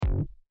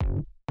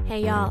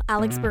Hey y'all,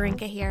 Alex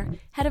Barinka here,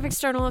 head of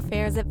external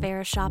affairs at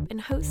Verishop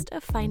and host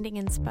of Finding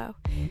Inspo,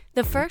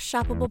 the first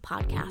shoppable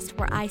podcast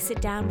where I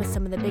sit down with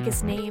some of the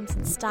biggest names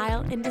in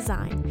style and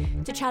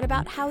design to chat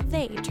about how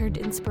they turned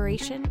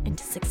inspiration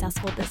into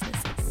successful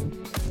businesses.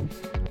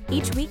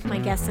 Each week, my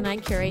guests and I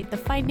curate the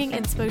Finding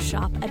Inspo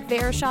shop at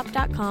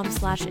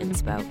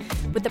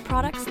verishop.com/inspo with the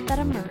products that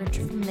emerge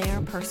from their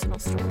personal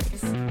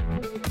stories.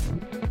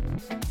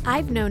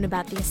 I've known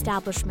about the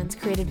establishments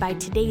created by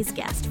today's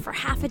guest for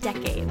half a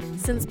decade,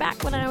 since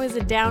back when I was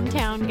a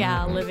downtown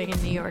gal living in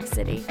New York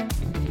City.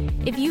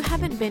 If you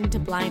haven't been to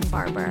Blind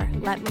Barber,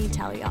 let me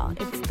tell y'all,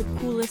 it's the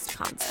coolest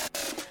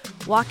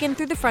concept. Walk in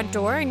through the front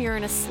door and you're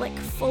in a slick,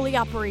 fully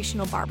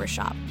operational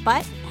barbershop.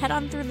 But head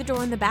on through the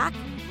door in the back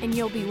and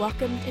you'll be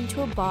welcomed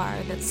into a bar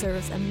that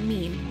serves a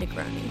mean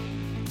Negroni.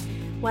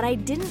 What I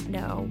didn't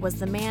know was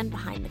the man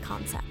behind the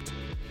concept.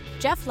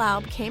 Jeff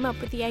Laub came up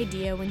with the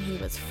idea when he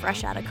was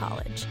fresh out of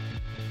college.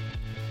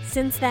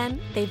 Since then,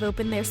 they've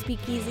opened their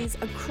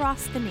speakeasies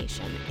across the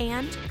nation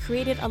and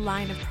created a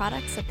line of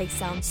products that they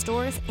sell in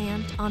stores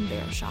and on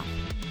Verishop.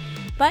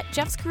 But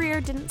Jeff's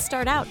career didn't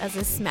start out as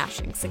a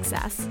smashing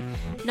success.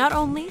 Not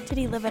only did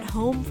he live at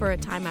home for a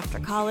time after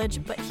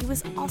college, but he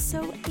was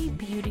also a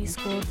beauty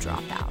school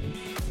dropout.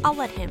 I'll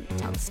let him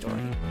tell the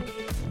story.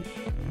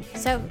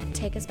 So,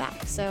 take us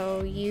back.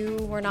 So, you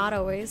were not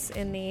always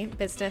in the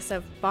business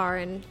of bar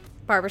and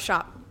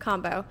barbershop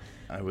combo.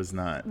 I was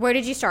not. Where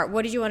did you start?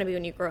 What did you want to be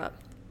when you grew up?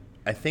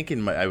 I think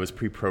I was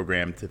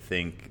pre-programmed to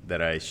think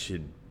that I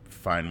should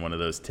find one of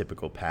those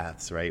typical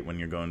paths, right? When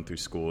you're going through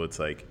school, it's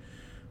like,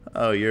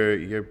 oh,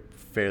 you're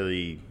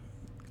fairly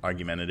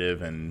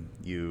argumentative and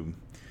you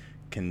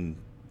can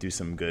do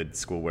some good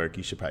schoolwork.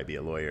 You should probably be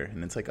a lawyer.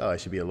 And it's like, oh, I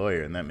should be a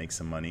lawyer, and that makes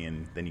some money,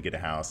 and then you get a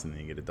house, and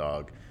then you get a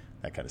dog,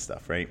 that kind of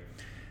stuff, right?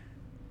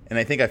 And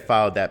I think I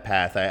followed that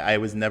path. I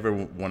was never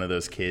one of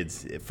those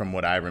kids, from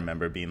what I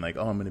remember, being like,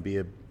 oh, I'm going to be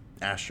an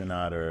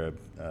astronaut or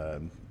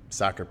a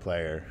soccer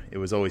player. It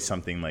was always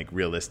something like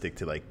realistic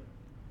to like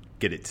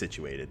get it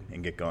situated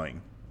and get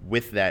going.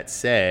 With that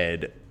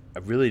said, I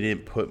really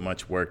didn't put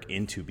much work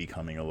into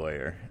becoming a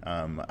lawyer.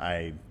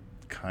 I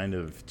kind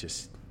of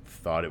just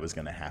thought it was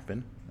going to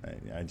happen.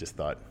 I just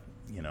thought,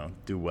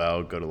 do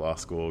well, go to law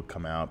school,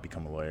 come out,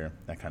 become a lawyer,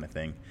 that kind of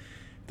thing.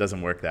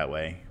 Doesn't work that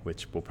way,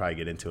 which we'll probably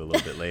get into a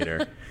little bit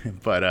later.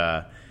 But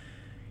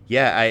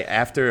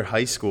after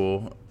high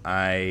school,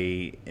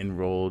 I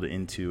enrolled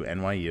into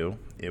NYU.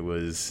 It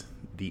was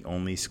the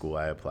only school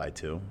I applied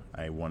to.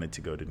 I wanted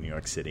to go to New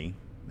York City.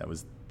 That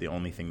was the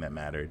only thing that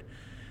mattered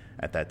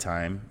at that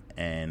time.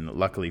 And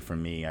luckily for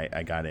me,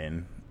 I got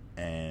in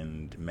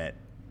and met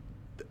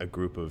a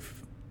group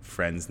of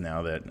friends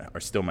now that are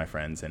still my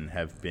friends and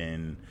have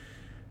been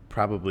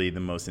probably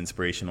the most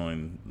inspirational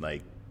and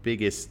like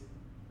biggest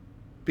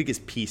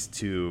piece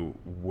to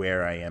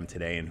where I am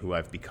today and who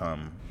I've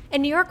become.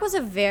 And New York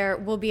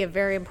will be a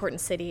very important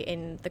city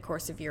in the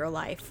course of your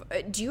life.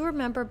 Do you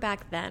remember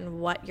back then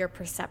what your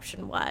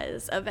perception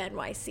was of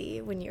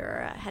NYC when you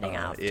were heading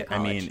out to college? I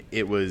mean,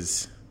 it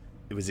was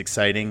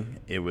exciting,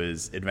 it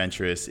was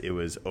adventurous, it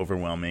was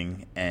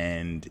overwhelming,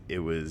 and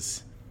it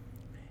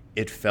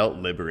felt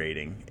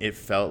liberating. It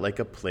felt like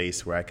a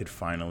place where I could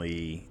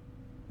finally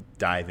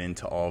dive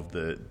into all of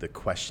the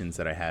questions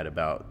that I had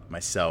about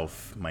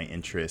myself, my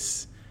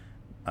interests,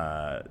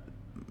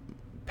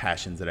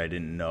 passions that I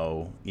didn't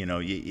know.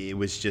 It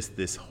was just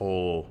this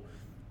whole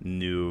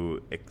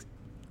new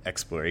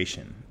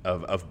exploration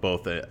of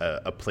both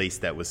a place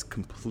that was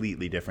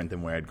completely different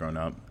than where I'd grown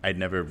up. I'd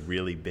never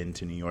really been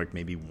to New York,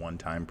 maybe one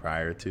time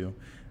prior to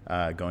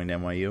going to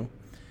NYU.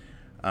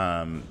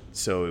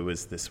 So it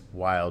was this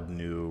wild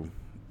new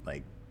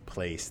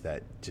place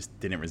that just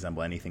didn't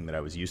resemble anything that I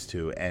was used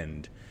to,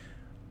 and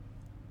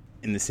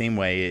in the same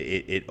way,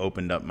 it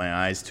opened up my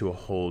eyes to a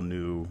whole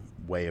new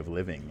way of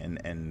living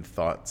and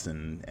thoughts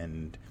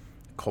and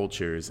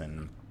cultures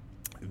and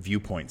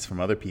viewpoints from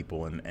other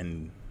people,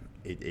 and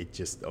it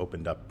just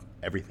opened up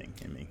everything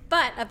in me.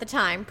 But at the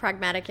time,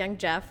 pragmatic young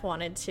Jeff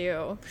wanted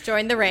to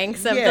join the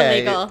ranks of the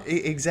legal.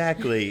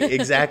 Exactly.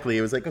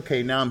 It was like,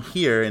 okay, now I'm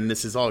here, and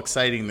this is all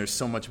exciting. There's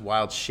so much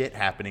wild shit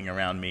happening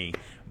around me,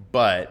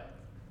 but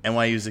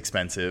NYU's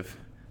expensive.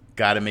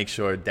 Got to make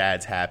sure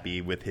Dad's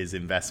happy with his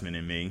investment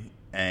in me.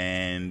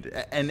 And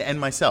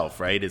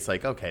myself, right? It's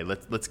like, okay,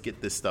 let's get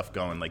this stuff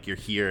going. Like, you're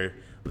here,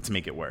 let's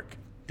make it work.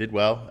 Did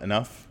well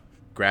enough,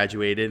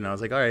 graduated, and I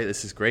was like, all right,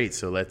 this is great.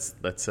 So let's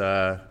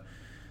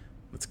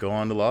go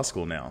on to law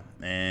school now.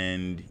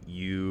 And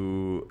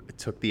you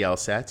took the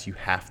LSATs. You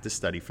have to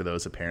study for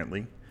those,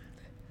 apparently.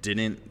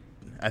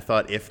 I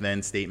thought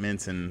if-then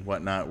statements and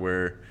whatnot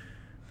were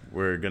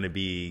going to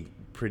be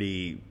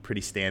pretty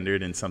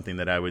standard and something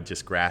that I would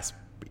just grasp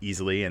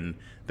easily, and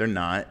they're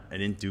not. I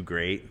didn't do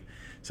great.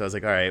 So I was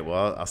like, all right,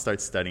 well, I'll start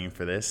studying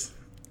for this,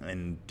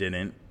 and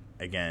didn't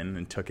again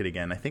and took it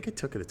again. I think I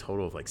took it a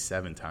total of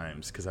 7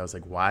 times because I was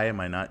like, why am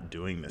I not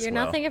doing this? You're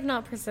nothing if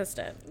not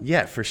persistent.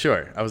 Yeah, for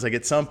sure. I was like,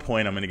 at some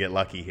point I'm going to get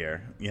lucky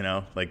here,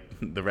 like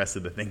the rest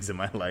of the things in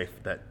my life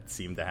that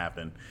seem to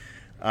happen.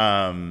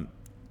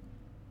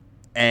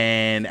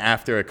 And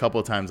after a couple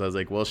of times, I was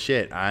like, well,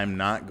 shit, I'm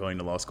not going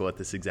to law school at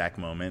this exact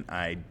moment.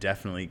 I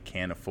definitely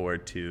can't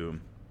afford to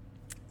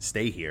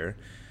stay here.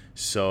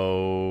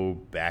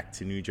 So back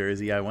to New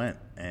Jersey I went.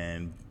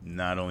 And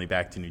not only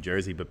back to New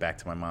Jersey, but back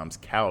to my mom's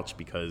couch,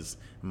 because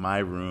my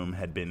room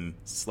had been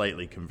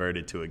slightly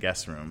converted to a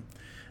guest room.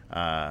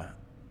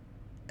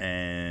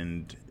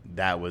 And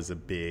that was a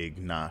big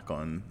knock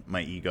on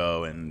my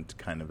ego and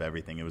kind of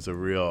everything. It was a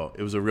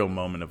real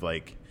moment of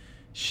like,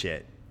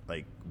 shit,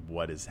 like,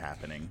 what is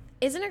happening?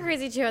 Isn't it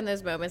crazy too in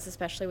those moments,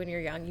 especially when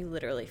you're young, you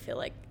literally feel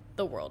like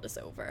the world is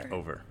over?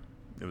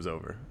 It was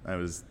over. I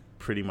was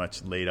pretty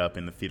much laid up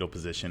in the fetal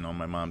position on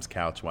my mom's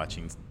couch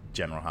watching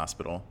General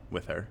Hospital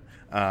with her.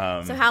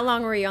 So how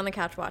long were you on the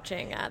couch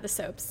watching the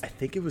soaps? I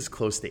think it was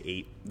close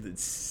to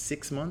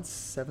 6 months,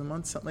 7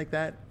 months, something like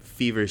that.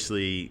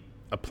 Feverishly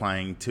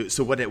applying to.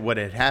 So what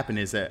had happened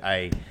is that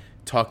I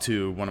talked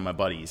to one of my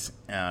buddies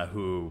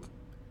who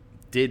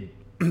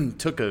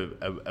took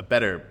a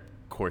better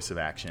course of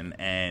action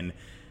and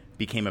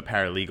became a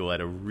paralegal at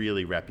a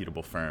really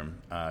reputable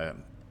firm.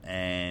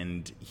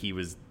 And he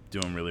was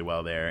doing really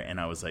well there.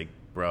 And I was like,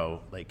 bro,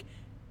 like,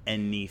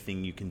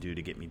 anything you can do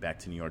to get me back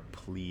to New York,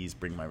 please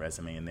bring my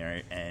resume in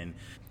there. And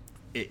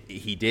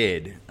he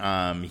did.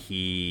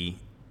 He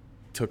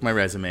took my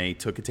resume,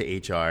 took it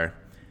to HR,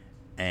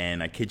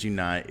 and I kid you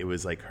not, it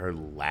was like her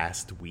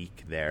last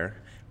week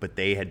there, but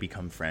they had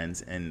become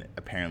friends, and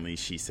apparently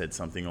she said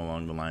something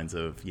along the lines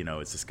of,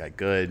 is this guy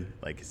good?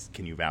 Like,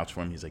 can you vouch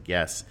for him? He's like,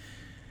 yes.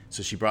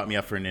 So she brought me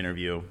up for an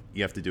interview.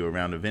 You have to do a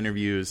round of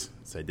interviews.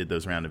 So I did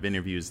those round of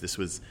interviews.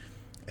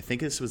 I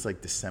think this was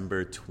like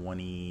December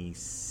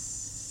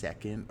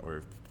 22nd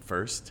or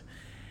 1st.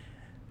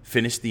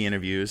 Finished the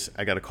interviews.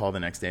 I got a call the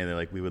next day. They're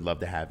like, we would love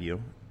to have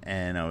you.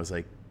 And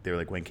they were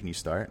like, when can you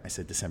start? I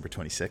said, December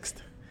 26th.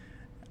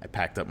 I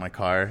packed up my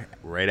car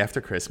right after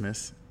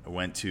Christmas. I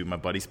went to my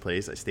buddy's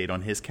place. I stayed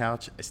on his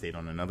couch. I stayed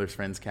on another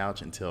friend's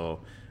couch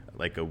until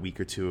like a week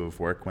or two of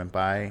work went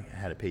by. I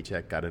had a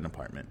paycheck, got an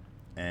apartment.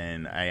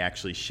 And I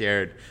actually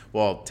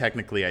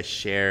technically I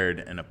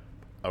shared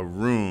a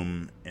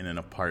room in an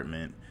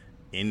apartment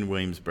in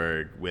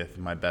Williamsburg with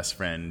my best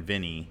friend,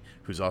 Vinny,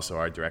 who's also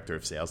our director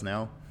of sales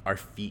now. Our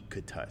feet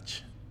could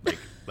touch,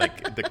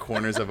 like the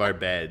corners of our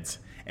beds.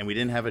 And we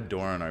didn't have a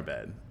door on our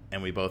bed.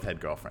 And we both had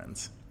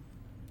girlfriends.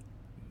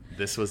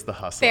 This was the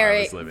hustle I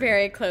was living.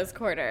 Very close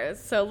quarters.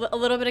 So a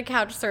little bit of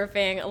couch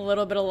surfing, a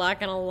little bit of luck,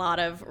 and a lot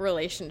of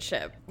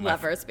relationship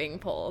levers being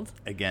pulled.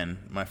 Again,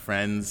 my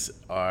friends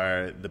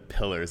are the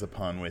pillars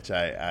upon which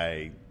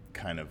I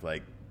kind of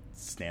like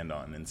stand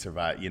on and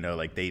survive.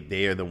 Like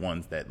they are the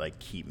ones that like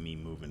keep me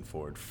moving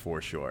forward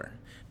for sure.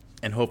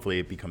 And hopefully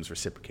it becomes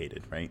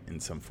reciprocated, right,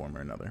 in some form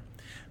or another.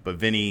 But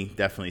Vinny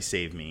definitely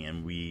saved me,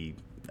 and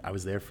I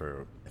was there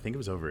for, I think it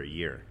was over a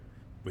year,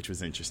 which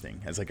was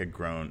interesting as like a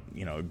grown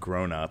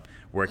up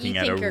working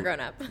at a. You think you're grown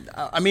up?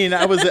 I mean,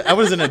 I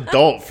was an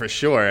adult for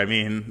sure. I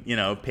mean,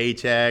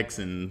 paychecks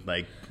and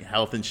like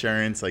health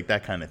insurance, like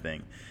that kind of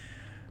thing.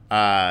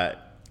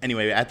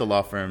 Anyway, at the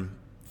law firm,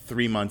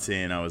 3 months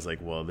in, I was like,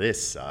 well,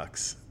 this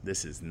sucks.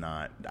 This is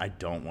not. I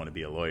don't want to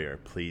be a lawyer.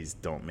 Please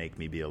don't make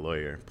me be a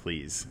lawyer,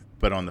 please.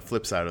 But on the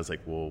flip side, I was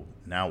like, well,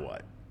 now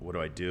what? What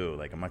do I do?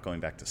 Like, I'm not going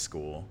back to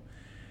school.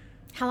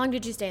 How long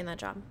did you stay in that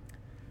job?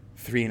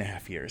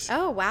 3.5 years.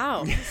 Oh,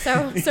 wow.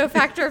 So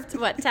factor of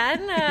what,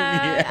 10?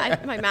 Yeah.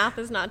 My math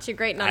is not too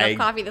great. Not enough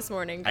coffee this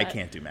morning. But. I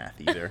can't do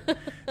math either.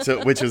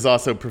 Which was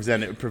also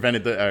presented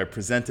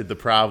the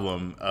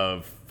problem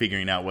of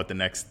figuring out what the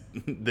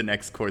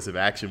next course of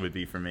action would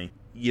be for me.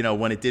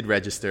 When it did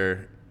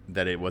register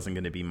that it wasn't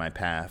going to be my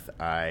path,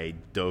 I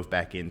dove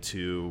back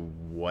into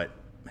what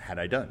had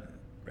I done,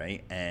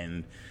 right?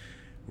 And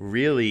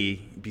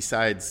really,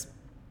 besides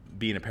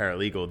being a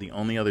paralegal, the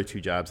only other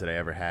 2 jobs that I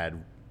ever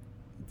had,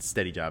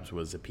 steady jobs,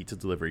 was a pizza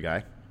delivery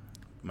guy,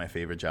 my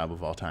favorite job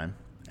of all time.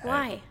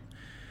 Why?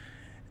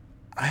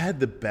 I had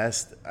the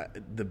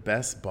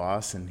best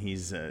boss, and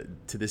he's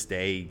to this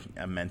day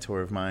a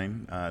mentor of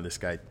mine. This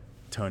guy,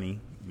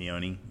 Tony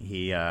Mione,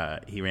 he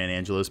ran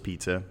Angelo's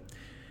Pizza.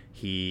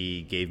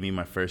 He gave me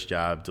my first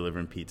job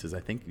delivering pizzas. I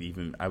think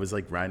even I was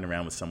like riding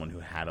around with someone who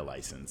had a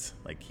license.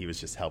 Like, he was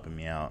just helping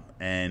me out,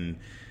 and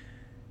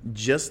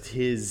just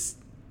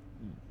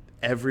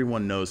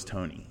everyone knows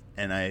Tony,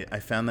 and I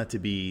found that to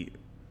be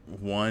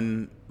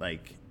one,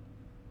 like,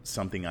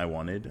 something I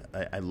wanted.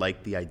 I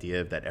liked the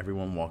idea that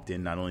everyone walked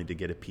in not only to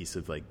get a piece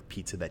of like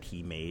pizza that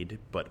he made,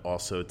 but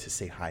also to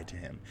say hi to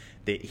him.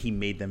 He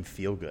made them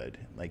feel good.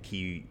 Like,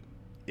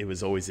 it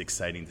was always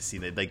exciting to see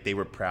that, like, they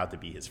were proud to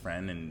be his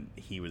friend, and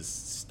he was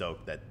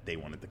stoked that they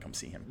wanted to come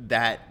see him.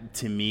 That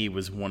to me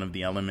was one of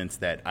the elements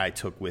that I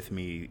took with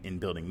me in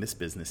building this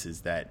business,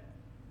 is that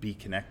be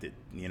connected,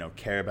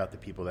 care about the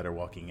people that are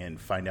walking in,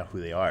 find out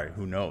who they are.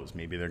 Who knows?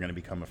 Maybe they're going to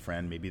become a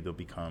friend. Maybe they'll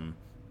become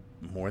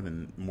more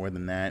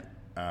than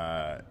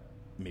that.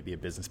 Maybe a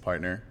business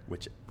partner,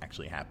 which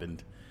actually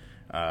happened.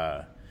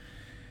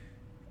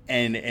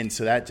 And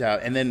so that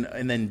job, and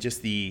then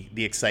just the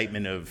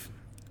excitement of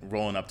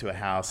rolling up to a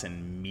house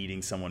and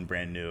meeting someone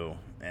brand new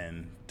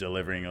and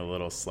delivering a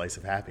little slice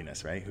of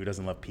happiness, right? Who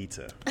doesn't love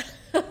pizza?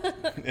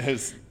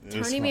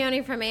 Tony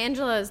Meoni from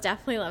Angelo's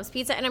definitely loves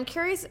pizza. And I'm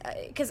curious,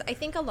 because I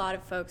think a lot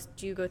of folks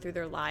do go through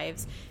their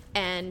lives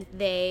and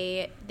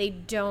they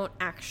don't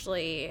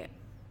actually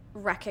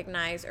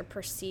recognize or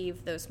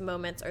perceive those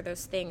moments or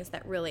those things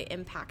that really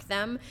impact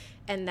them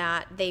and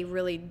that they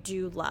really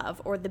do love,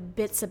 or the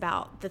bits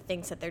about the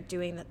things that they're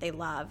doing that they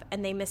love,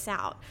 and they miss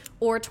out.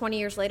 Or 20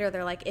 years later,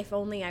 they're like, if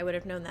only I would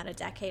have known that a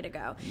decade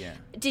ago. Yeah.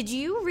 Did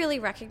you really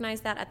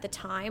recognize that at the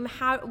time?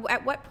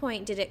 At what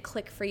point did it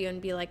click for you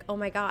and be like, oh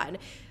my God,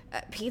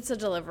 pizza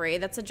delivery,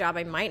 that's a job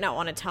I might not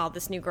want to tell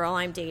this new girl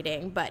I'm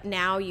dating, but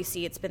now you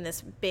see it's been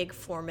this big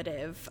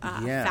formative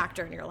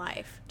factor in your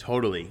life?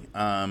 Totally.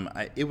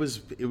 I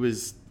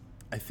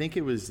think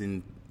it was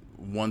in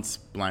once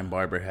Blind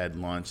Barber had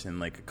launched, and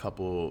like a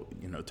couple,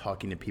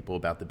 talking to people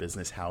about the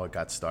business, how it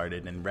got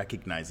started, and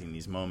recognizing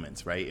these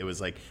moments, right? It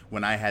was like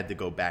when I had to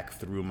go back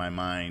through my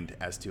mind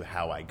as to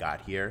how I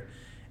got here.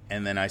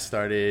 And then I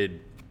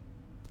started,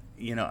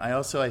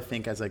 I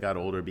think as I got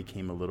older,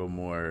 became a little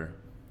more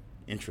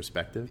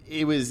introspective.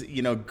 It was,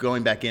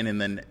 going back in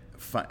and then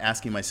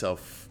asking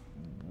myself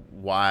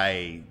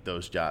why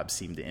those jobs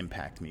seemed to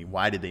impact me.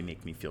 Why did they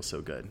make me feel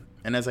so good?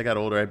 And as I got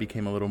older, I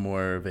became a little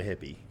more of a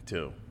hippie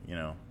too,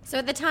 So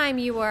at the time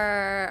you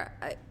were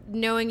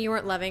knowing you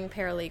weren't loving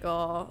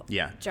paralegal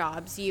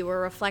jobs. You were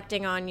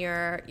reflecting on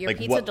your like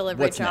pizza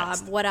delivery job.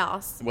 Next? What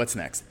else? What's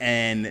next?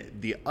 And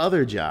the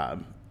other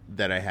job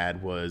that I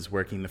had was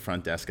working the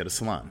front desk at a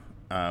salon.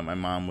 My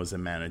mom was a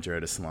manager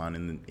at a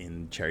salon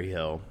in Cherry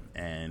Hill,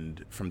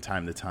 and from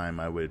time to time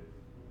I would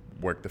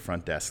work the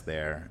front desk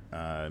there,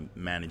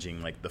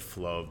 managing like the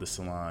flow of the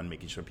salon,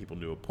 making sure people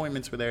knew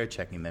appointments were there,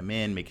 checking them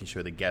in, making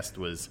sure the guest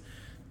was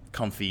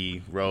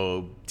comfy,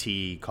 robe,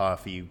 tea,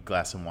 coffee,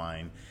 glass of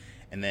wine.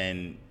 And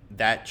then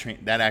that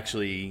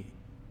actually,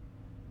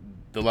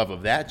 the love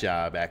of that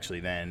job actually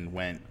then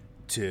went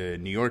to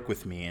New York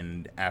with me.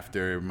 And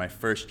after my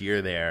first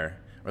year there,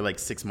 or like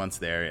 6 months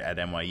there at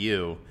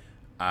NYU,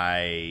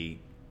 I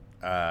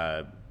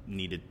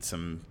needed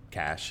some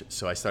cash,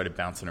 so I started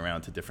bouncing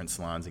around to different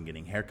salons and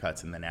getting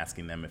haircuts, and then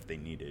asking them if they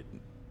needed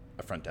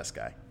a front desk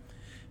guy.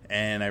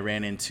 And I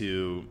ran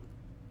into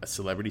a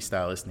celebrity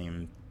stylist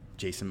named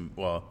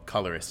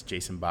colorist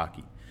Jason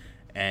Bakke,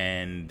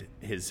 and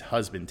his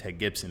husband Ted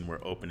Gibson were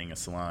opening a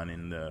salon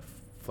in the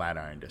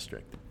Flatiron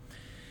district.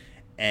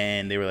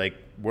 And they were like,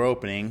 "We're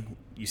opening.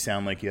 You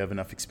sound like you have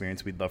enough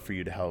experience. We'd love for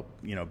you to help,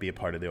 be a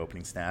part of the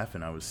opening staff."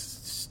 And I was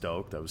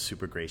stoked. I was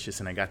super gracious,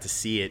 and I got to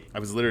see it. I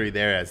was literally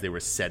there as they were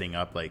setting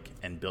up,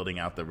 and building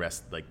out the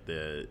rest,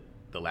 the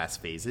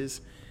last phases.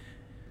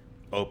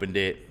 Opened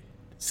it,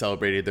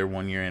 celebrated their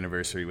 1-year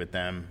anniversary with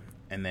them,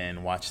 and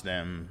then watched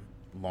them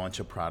launch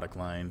a product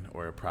line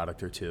or a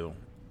product or two.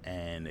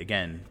 And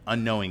again,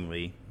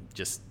 unknowingly,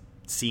 just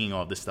seeing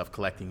all this stuff,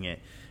 collecting it,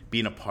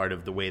 being a part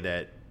of the way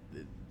that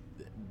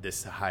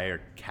this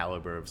higher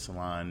caliber of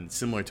salon,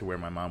 similar to where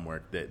my mom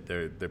worked, that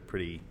they're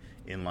pretty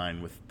in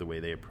line with the way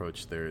they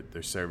approach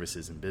their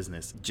services and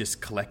business,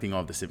 just collecting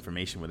all this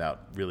information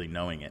without really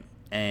knowing it.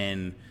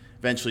 And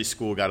eventually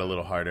school got a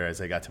little harder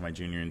as I got to my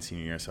junior and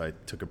senior year, so I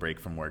took a break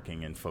from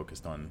working and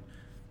focused on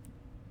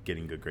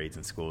getting good grades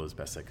in school as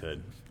best I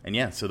could.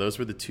 And so those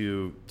were the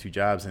two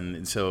jobs.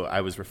 And so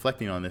I was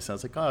reflecting on this. I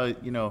was like,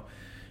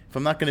 if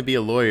I'm not going to be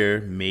a lawyer,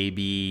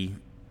 maybe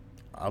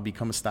I'll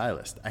become a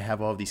stylist. I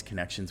have all these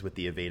connections with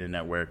the Aveda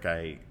network.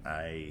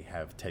 I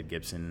have Ted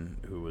Gibson,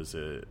 who was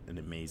an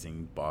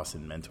amazing boss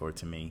and mentor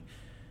to me.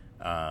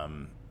 I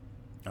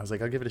was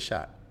like, I'll give it a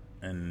shot.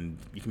 And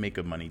you can make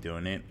good money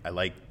doing it. I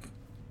like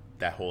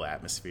that whole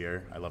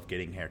atmosphere. I love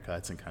getting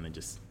haircuts and kind of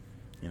just,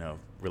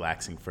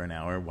 relaxing for an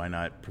hour. Why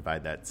not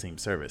provide that same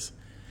service?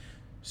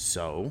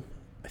 So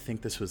I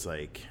think this was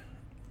like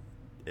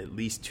at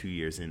least 2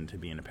 years into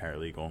being a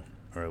paralegal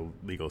or a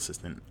legal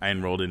assistant. I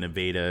enrolled in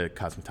Aveda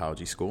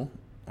Cosmetology School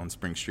on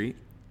Spring Street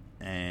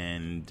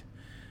and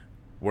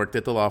worked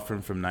at the law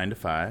firm from 9 to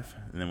 5,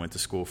 and then went to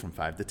school from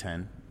 5 to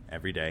 10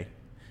 every day.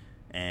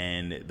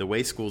 And the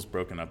way school's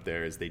broken up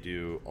there is they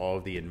do all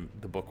of the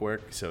book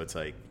work, so it's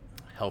like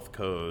health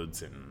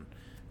codes and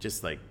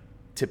just like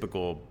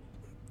typical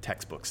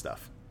textbook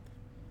stuff.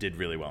 Did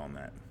really well on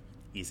that.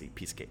 Easy,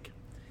 piece of cake.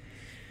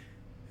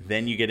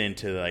 Then you get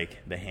into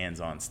like the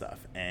hands-on stuff,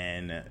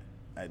 and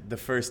the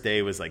first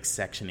day was like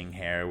sectioning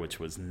hair, which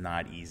was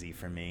not easy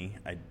for me.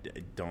 I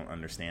don't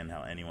understand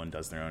how anyone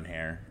does their own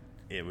hair.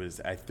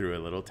 I threw a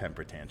little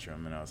temper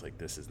tantrum, and I was like,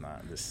 this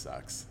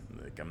sucks.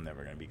 Like, I'm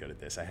never going to be good at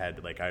this. I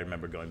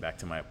remember going back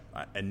to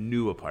a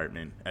new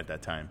apartment at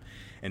that time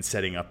and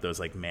setting up those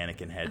like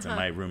mannequin heads, and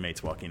my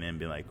roommates walking in and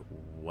being like,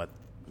 what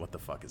the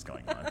fuck is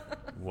going on?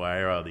 Why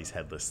are all these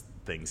headless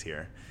things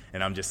here?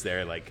 And I'm just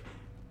there like,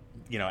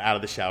 out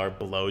of the shower,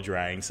 blow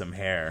drying some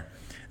hair.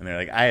 And they're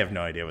like, I have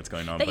no idea what's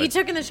going on. That you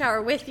took in the shower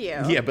with you.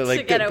 Yeah, but like,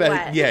 to get it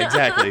wet. Yeah,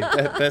 exactly.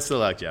 Best of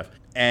luck, Jeff.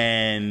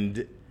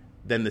 And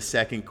then the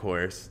second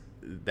course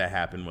that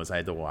happened was I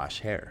had to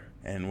wash hair.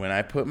 And when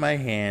I put my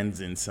hands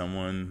in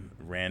someone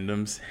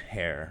random's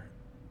hair,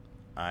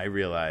 I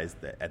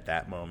realized that at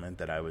that moment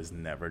that I was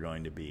never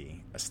going to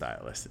be a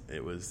stylist.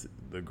 It was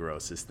the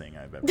grossest thing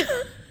I've ever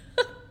done.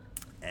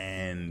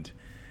 And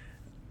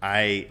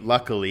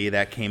luckily,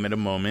 that came at a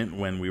moment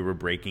when we were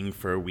breaking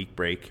for a week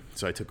break.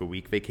 So I took a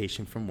week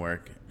vacation from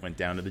work, went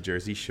down to the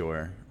Jersey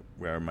Shore,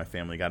 where my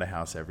family got a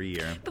house every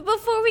year. But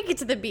before we get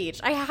to the beach,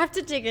 I have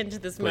to dig into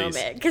this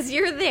moment because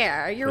you're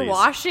there. You're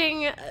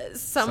washing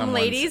some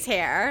lady's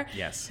hair.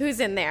 Yes. Who's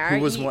in there? Who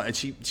was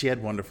she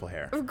had wonderful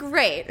hair.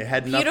 Great. It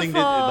had beautiful nothing to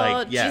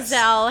like. Yes.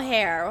 Giselle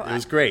hair. It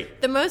was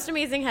great. The most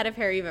amazing head of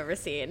hair you've ever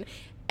seen.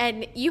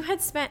 And you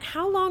had spent,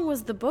 how long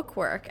was the book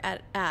work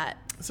at?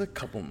 It's a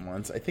couple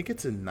months. I think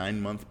it's a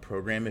 9-month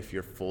program if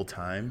you're full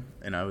time,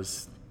 and I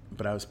was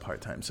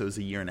part time, so it was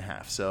a year and a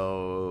half.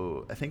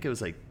 So I think it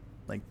was like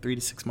 3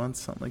 to 6 months,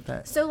 something like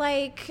that. So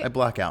like I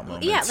block out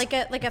moments. Yeah,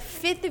 like a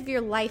fifth of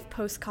your life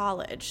post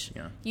college.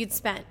 Yeah. You'd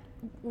spent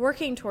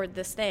working toward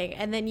this thing,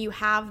 and then you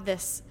have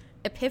this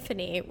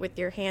epiphany with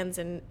your hands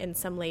in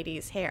some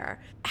lady's hair.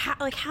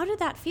 How did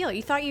that feel?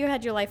 You thought you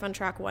had your life on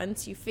track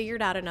once. You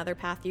figured out another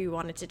path you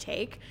wanted to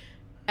take.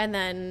 And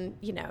then,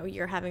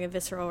 you're having a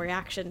visceral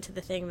reaction to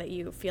the thing that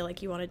you feel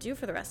like you want to do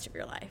for the rest of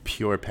your life.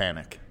 Pure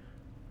panic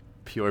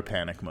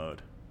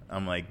mode.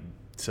 I'm like,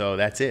 so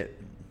that's it.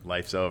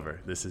 Life's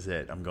over. This is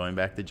it. I'm going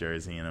back to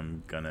Jersey and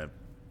I'm going to,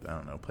 I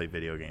don't know, play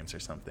video games or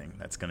something.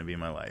 That's going to be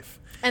my life.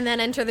 And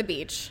then enter the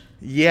beach.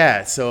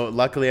 Yeah. So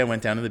luckily I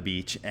went down to the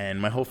beach and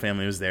my whole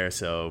family was there.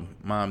 So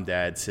mom,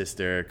 dad,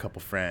 sister, a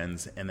couple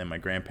friends, and then my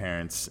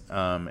grandparents.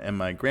 And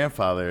my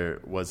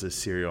grandfather was a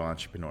serial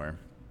entrepreneur.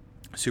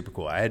 Super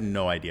cool. I had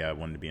no idea I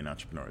wanted to be an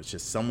entrepreneur. It's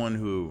just someone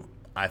who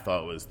I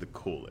thought was the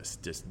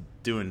coolest, just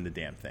doing the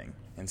damn thing.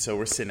 And so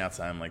we're sitting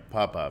outside. I'm like,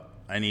 Pop,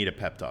 I need a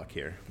pep talk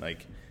here.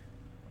 Like,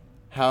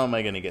 how am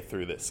I going to get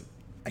through this?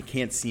 I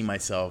can't see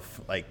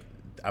myself. Like,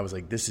 I was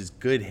like, this is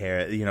good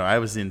hair. I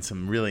was in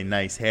some really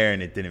nice hair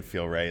and it didn't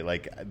feel right.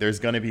 Like, there's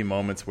going to be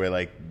moments where,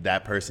 like,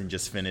 that person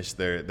just finished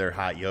their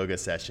hot yoga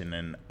session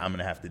and I'm going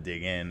to have to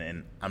dig in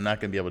and I'm not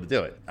going to be able to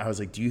do it. I was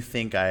like, do you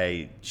think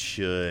I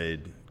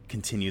should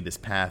continue this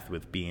path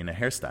with being a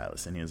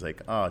hairstylist? And he was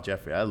like, oh,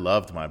 Jeffrey, I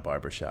loved my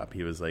barbershop.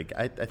 He was like,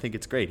 I think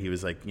it's great. He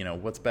was like,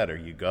 what's better?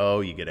 You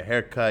go, you get a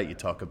haircut, you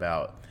talk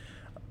about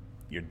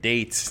your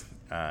dates,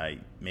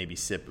 maybe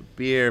sip a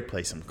beer,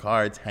 play some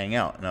cards, hang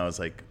out. And I was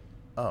like,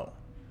 oh.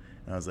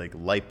 And I was like,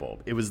 light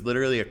bulb. It was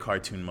literally a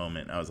cartoon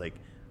moment. I was like,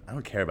 I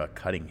don't care about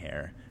cutting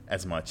hair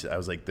as much. I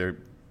was like,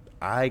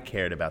 I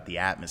cared about the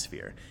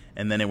atmosphere.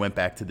 And then it went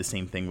back to the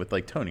same thing with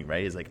like Tony,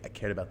 right? It's like, I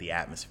cared about the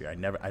atmosphere.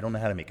 I don't know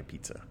how to make a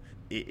pizza.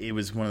 It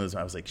was one of those,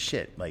 I was like,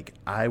 shit, like,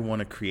 I want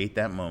to create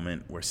that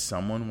moment where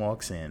someone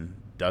walks in,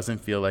 doesn't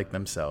feel like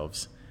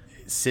themselves,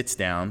 sits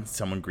down,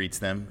 someone greets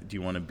them. Do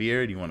you want a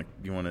beer? Do you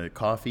want a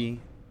coffee?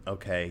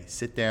 Okay,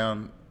 sit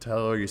down,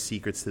 tell all your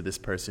secrets to this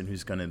person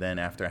who's going to then,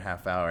 after a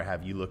half hour,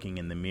 have you looking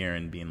in the mirror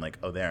and being like,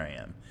 oh, there I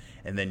am.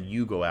 And then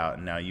you go out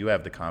and now you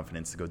have the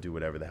confidence to go do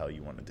whatever the hell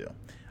you want to do.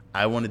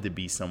 I wanted to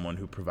be someone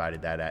who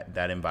provided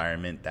that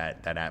environment,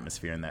 that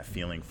atmosphere, and that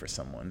feeling for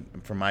someone,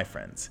 for my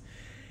friends.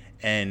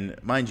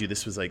 And mind you,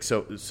 this was like,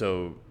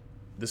 so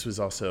this was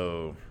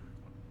also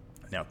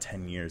now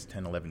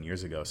 11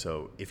 years ago.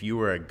 So if you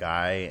were a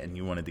guy and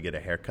you wanted to get a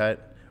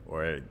haircut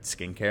or a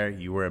skincare,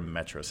 you were a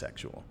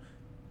metrosexual.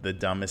 The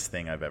dumbest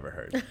thing I've ever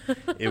heard.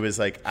 It was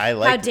like,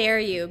 how dare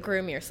you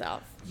groom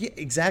yourself? Yeah,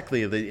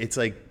 exactly. It's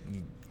like,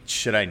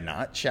 should I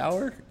not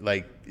shower?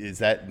 Like, is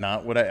that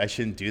not what I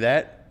shouldn't do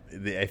that?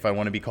 If I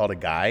want to be called a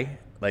guy,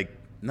 like,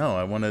 no,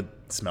 I want to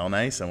smell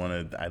nice.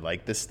 I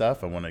like this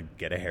stuff. I want to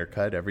get a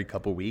haircut every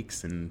couple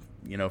weeks and,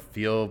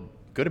 feel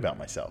good about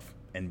myself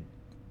and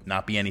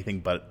not be anything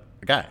but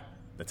a guy.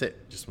 That's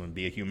it. Just want to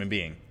be a human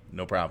being.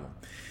 No problem.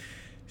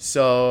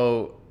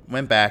 So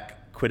went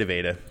back, quit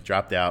Aveda,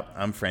 dropped out.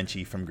 I'm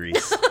Frenchie from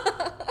Greece.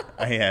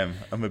 I am.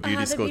 I'm a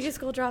beauty school. Beauty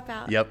school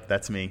dropout. Yep,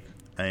 that's me.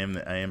 I am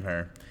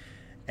her.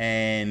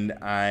 And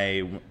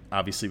I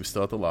obviously was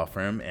still at the law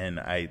firm, and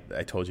I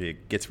told you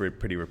it gets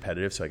pretty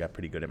repetitive, so I got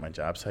pretty good at my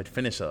job. So I'd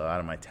finish a lot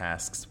of my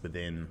tasks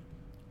within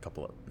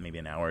maybe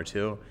an hour or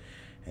two.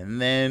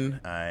 And then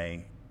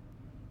I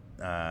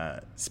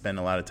spent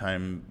a lot of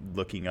time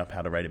looking up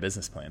how to write a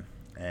business plan.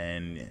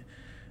 And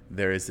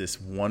there is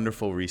this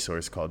wonderful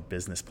resource called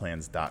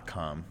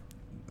businessplans.com,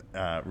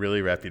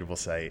 really reputable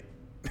site.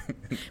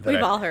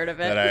 We've all heard of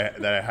it.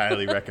 that I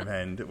highly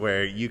recommend,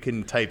 where you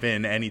can type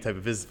in any type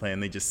of business plan,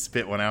 they just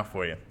spit one out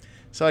for you.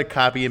 So I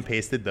copy and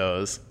pasted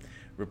those,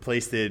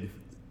 replaced it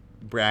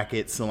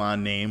bracket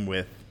salon name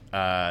with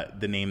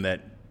the name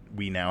that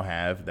we now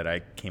have, that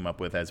I came up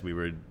with as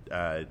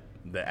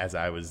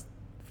I was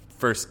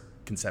first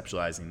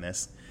conceptualizing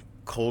this.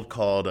 Cold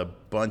called a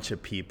bunch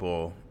of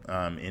people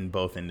in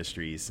both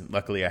industries.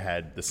 Luckily, I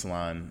had the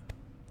salon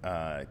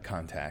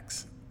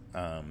contacts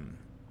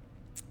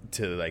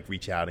to like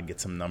reach out and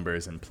get some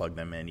numbers and plug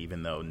them in,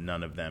 even though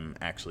none of them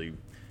actually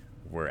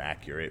were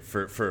accurate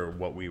for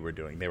what we were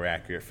doing. They were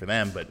accurate for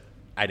them, but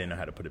I didn't know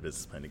how to put a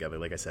business plan together.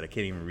 Like I said, I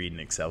can't even read an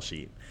Excel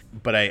sheet.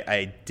 But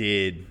I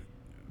did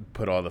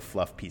put all the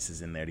fluff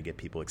pieces in there to get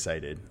people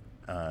excited.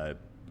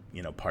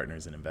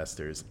 partners and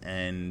investors.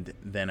 And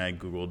then I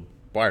Googled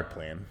bar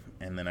plan,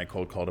 and then I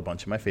cold called a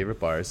bunch of my favorite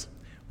bars.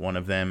 One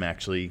of them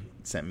actually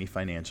sent me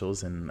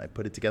financials, and I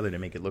put it together to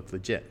make it look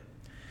legit.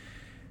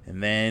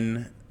 And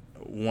then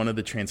one of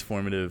the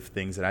transformative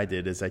things that I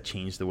did is I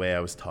changed the way I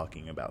was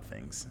talking about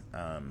things.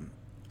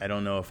 I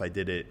don't know if I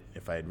did it,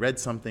 if I had read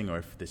something or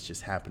if this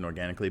just happened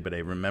organically, but I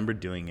remember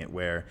doing it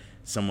where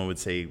someone would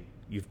say,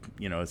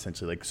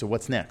 essentially like, so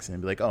what's next? And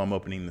I'd be like, I'm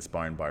opening this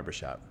bar and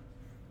barbershop.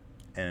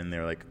 And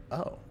they're like,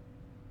 well,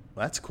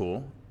 that's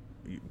cool.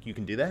 You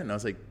can do that? And I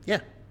was like, yeah,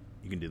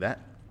 you can do that.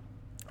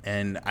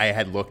 And I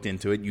had looked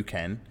into it. You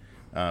can.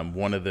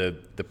 One of the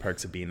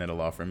perks of being at a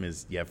law firm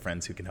is you have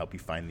friends who can help you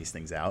find these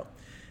things out.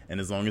 And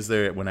as long as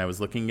when I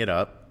was looking it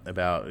up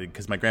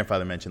because my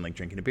grandfather mentioned like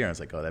drinking a beer, I was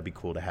like, that'd be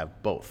cool to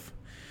have both.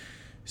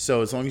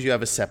 So as long as you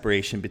have a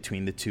separation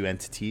between the two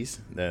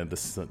entities, the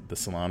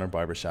salon or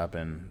barbershop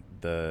and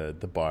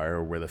the bar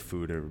or where the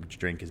food or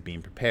drink is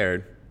being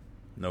prepared,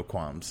 no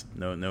qualms,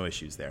 no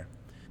issues there.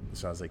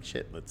 So I was like,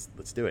 shit, let's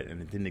do it.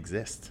 And it didn't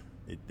exist.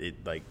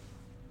 It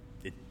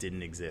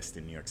didn't exist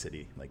in New York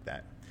City like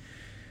that.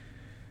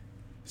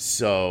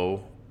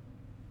 So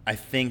I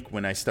think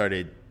when I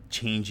started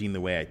changing the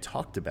way I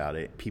talked about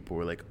it, people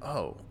were like,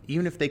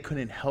 even if they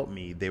couldn't help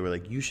me, they were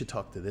like, you should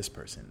talk to this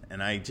person.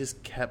 And I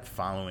just kept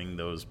following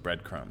those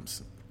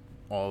breadcrumbs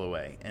all the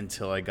way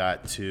until I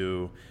got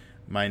to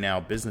my now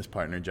business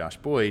partner, Josh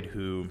Boyd,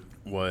 who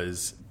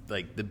was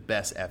like the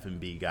best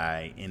F&B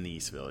guy in the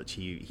East Village.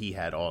 He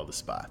had all the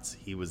spots.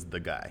 He was the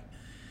guy.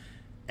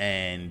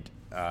 And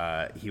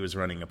he was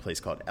running a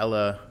place called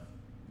Ella,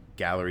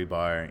 Gallery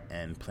Bar,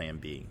 and Plan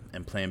B.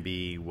 And Plan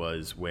B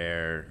was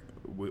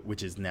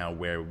which is now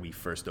where we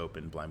first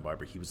opened Blind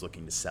Barber. He was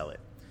looking to sell it.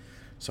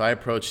 So I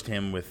approached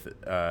him with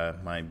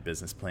my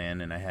business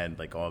plan, and I had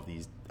like all of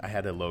these. I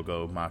had a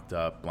logo mocked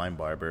up, Blind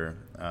Barber.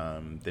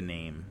 The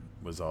name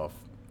was all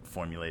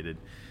formulated,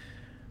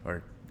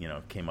 or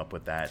came up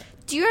with that.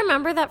 Do you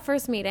remember that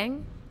first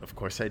meeting? Of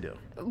course I do.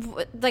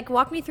 Like,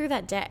 walk me through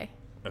that day.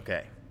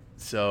 Okay.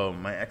 So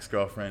my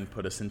ex-girlfriend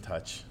put us in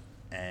touch,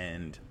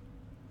 and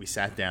we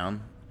sat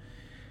down.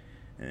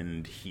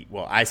 And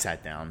I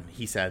sat down.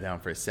 He sat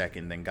down for a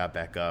second, then got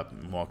back up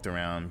and walked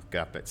around,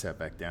 sat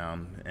back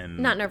down. And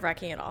not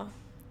nerve-wracking at all.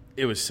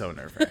 It was so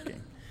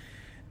nerve-wracking.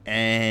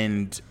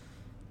 And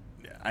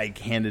I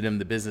handed him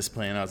the business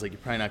plan. I was like, you're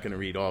probably not going to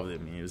read all of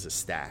it. I mean, it was a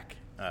stack.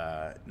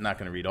 Not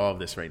going to read all of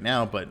this right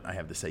now, but I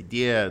have this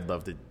idea. I'd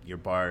love your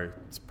bar.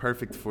 It's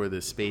perfect for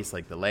the space,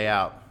 like the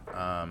layout.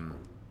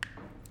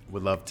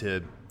 Would love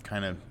to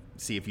kind of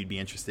see if you'd be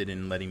interested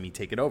in letting me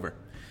take it over.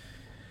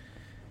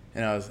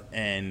 And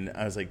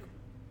I was like,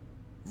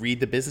 read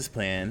the business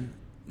plan,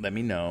 let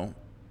me know,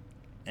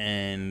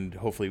 and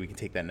hopefully we can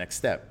take that next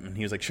step. And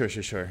he was like, sure.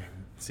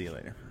 See you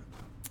later.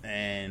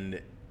 And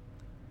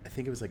I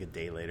think it was like a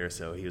day later,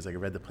 so he was like, I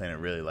read the plan, I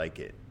really like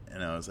it.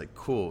 And I was like,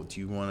 cool, do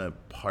you want to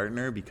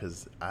partner?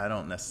 Because I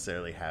don't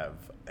necessarily have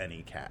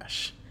any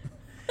cash.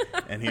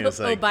 And he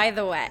was like, by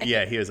the way.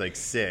 Yeah, he was like,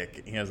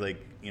 sick. He was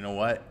like, you know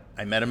what?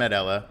 I met him at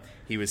Ella.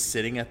 He was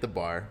sitting at the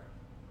bar,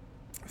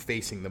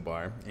 facing the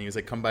bar, and he was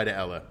like, come by to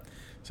Ella.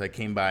 So I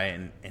came by,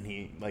 and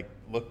he like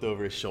looked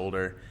over his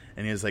shoulder,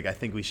 and he was like, I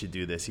think we should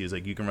do this. He was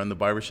like, you can run the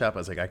barbershop? I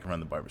was like, I can run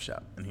the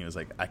barbershop. And he was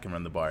like, I can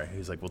run the bar. He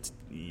was like, well,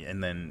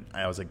 and then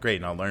I was like, great,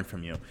 and I'll learn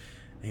from you.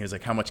 And he was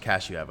like, how much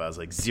cash do you have? I was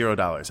like,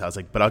 $0. I was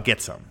like, but I'll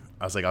get some.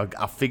 I was like,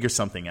 I'll figure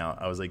something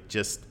out. I was like,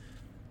 just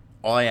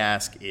all I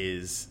ask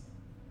is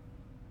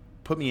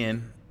put me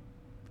in,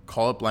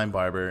 call it Blind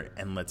Barber,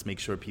 and let's make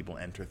sure people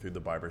enter through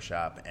the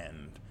barbershop,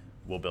 and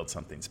we'll build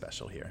something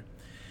special here.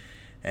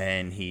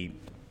 And he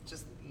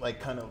just like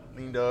kind of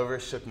leaned over,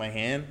 shook my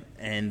hand,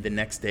 and the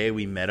next day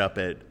we met up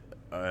at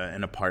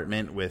an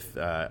apartment with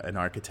an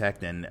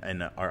architect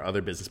and our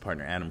other business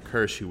partner, Adam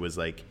Kirsch, who was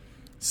like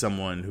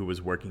someone who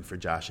was working for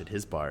Josh at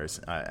his bars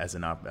as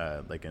an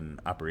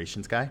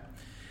operations guy.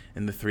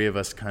 And the three of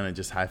us kind of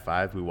just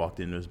high-fived. We walked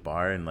into his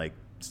bar and like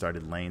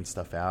started laying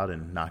stuff out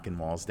and knocking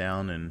walls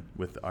down and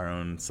with our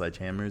own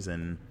sledgehammers,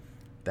 and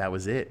that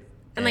was it.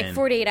 And like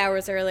 48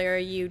 hours earlier,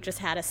 you just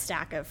had a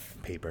stack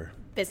of paper.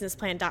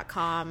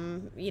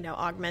 Businessplan.com,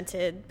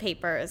 augmented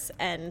papers,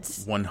 and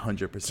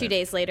 100%. 2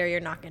 days later, you're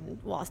knocking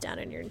walls down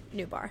in your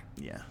new bar.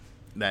 Yeah,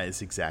 that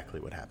is exactly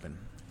what happened.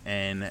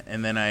 And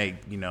then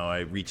I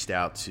reached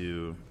out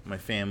to my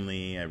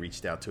family. I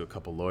reached out to a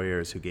couple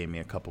lawyers who gave me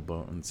a couple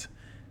bones.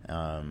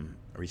 I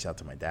reached out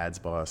to my dad's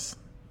boss.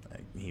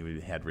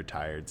 He had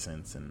retired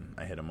since, and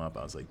I hit him up.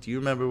 I was like, do you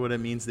remember what it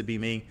means to be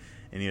me?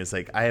 And he was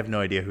like, I have no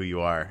idea who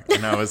you are.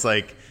 And I was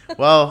like,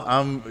 well,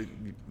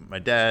 my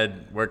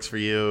dad works for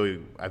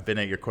you. I've been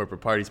at your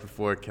corporate parties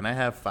before. Can I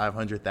have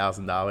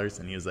 $500,000?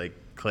 And he was like,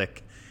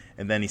 click.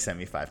 And then he sent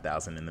me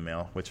 $5,000 in the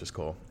mail, which was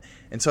cool.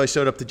 And so I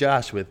showed up to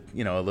Josh with,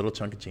 a little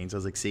chunk of change. I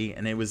was like, see?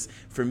 And it was,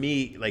 for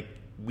me, like,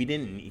 we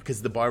didn't,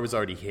 because the bar was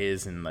already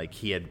his, and like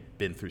he had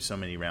been through so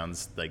many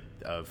rounds like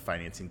of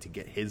financing to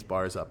get his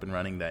bars up and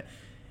running that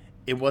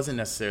it wasn't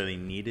necessarily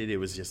needed. It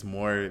was just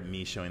more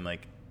me showing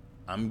like,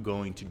 I'm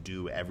going to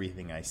do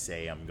everything I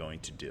say I'm going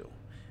to do.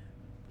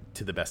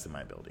 to the best of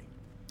my ability.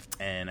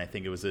 And I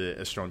think it was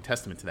a strong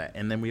testament to that.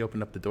 And then we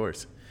opened up the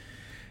doors.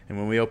 And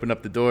when we opened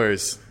up the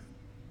doors,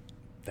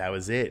 that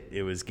was it.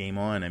 It was game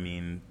on. I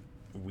mean,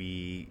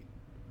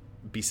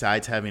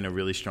 besides having a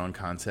really strong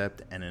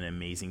concept and an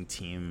amazing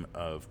team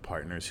of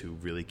partners who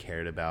really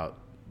cared about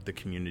the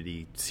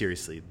community,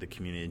 seriously, the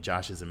community.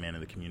 Josh is a man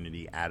of the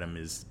community. Adam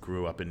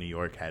grew up in New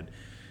York,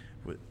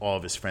 all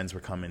of his friends were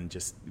coming,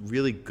 just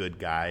really good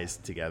guys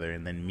together.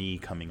 And then me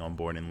coming on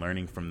board and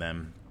learning from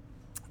them,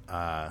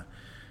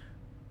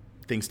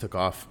 things took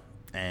off.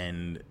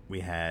 And we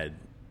had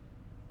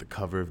the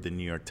cover of the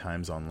New York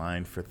Times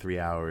online for 3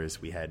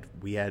 hours. We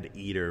had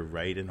Eater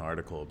write an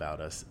article about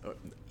us.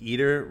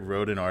 Eater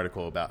wrote an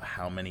article about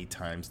how many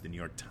times the New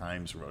York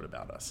Times wrote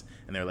about us.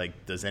 And they're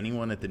like, does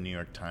anyone at the New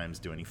York Times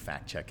do any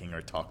fact checking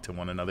or talk to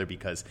one another?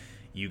 Because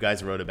you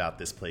guys wrote about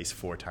this place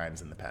 4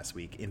 times in the past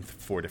week in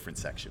 4 different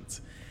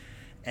sections.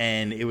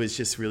 And it was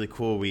just really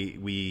cool.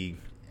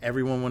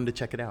 Everyone wanted to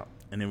check it out.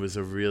 And it was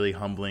a really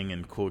humbling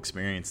and cool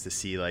experience to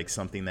see like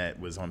something that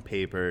was on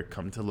paper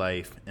come to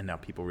life, and now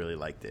people really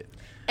liked it.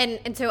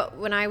 And so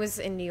when I was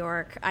in New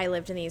York, I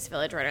lived in the East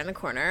Village right on the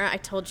corner. I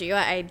told you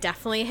I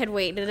definitely had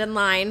waited in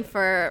line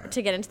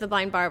to get into the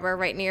Blind Barber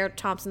right near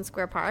Thompson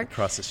Square Park.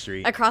 Across the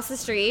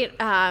street.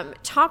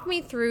 Talk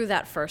me through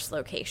that first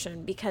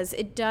location, because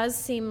it does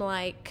seem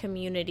like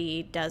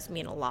community does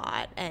mean a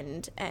lot,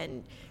 and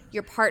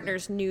your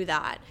partners knew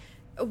that.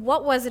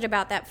 What was it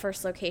about that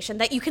first location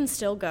that you can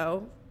still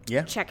go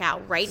check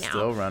out right now?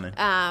 Still running.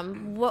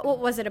 What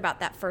was it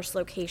about that first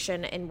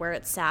location and where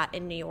it sat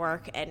in New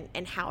York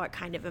and how it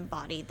kind of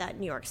embodied that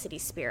New York City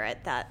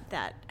spirit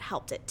that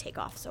helped it take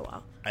off so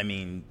well? I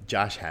mean,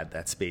 Josh had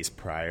that space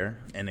prior.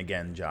 And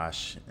again,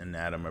 Josh and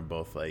Adam are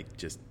both like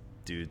just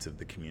dudes of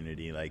the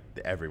community. Like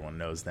everyone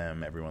knows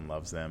them, everyone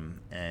loves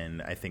them.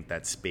 And I think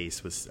that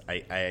space was,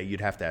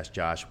 you'd have to ask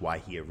Josh why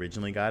he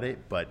originally got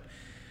it, but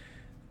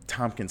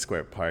Tompkins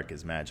Square Park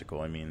is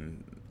magical. I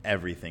mean,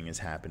 everything is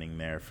happening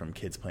there, from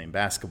kids playing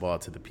basketball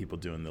to the people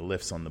doing the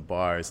lifts on the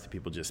bars to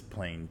people just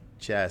playing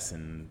chess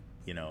and,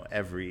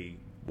 every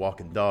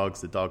walking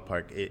dogs, the dog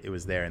park, it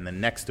was there. And then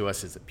next to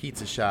us is a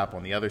pizza shop.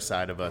 On the other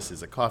side of us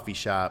is a coffee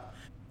shop.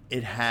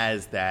 It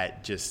has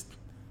that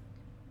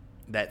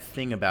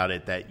thing about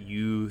it that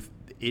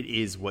it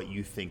is what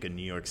you think a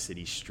New York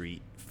City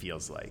street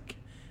feels like.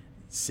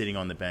 Sitting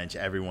on the bench,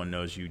 everyone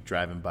knows you,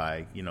 driving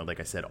by, like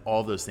I said,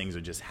 all those things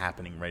are just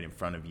happening right in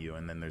front of you,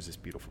 and then there's this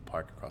beautiful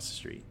park across the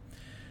street.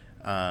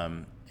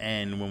 And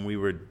when we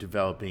were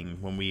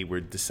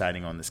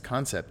deciding on this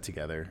concept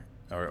together,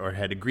 or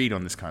had agreed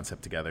on this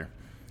concept together,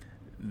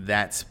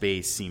 that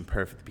space seemed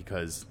perfect,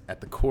 because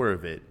at the core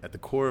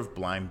of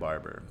Blind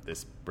Barber,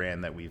 this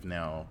brand that we've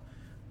now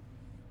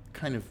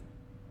kind of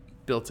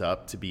built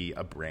up to be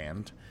a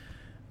brand,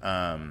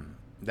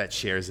 that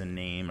shares a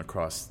name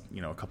across,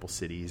 a couple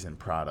cities and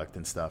product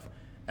and stuff.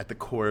 At the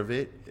core of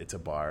it, it's a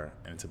bar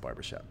and it's a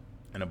barbershop.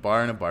 And a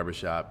bar and a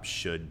barbershop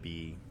should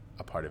be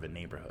a part of a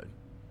neighborhood.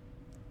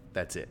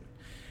 That's it.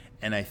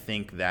 And I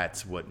think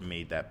that's what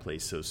made that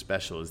place so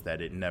special, is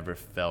that it never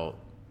felt,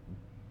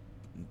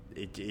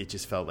 it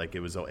just felt like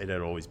it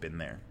had always been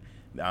there.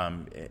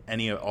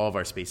 All of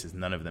our spaces,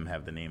 none of them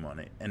have the name on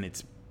it. And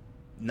it's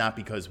not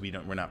because we're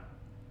not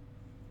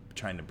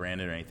trying to brand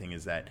it or anything,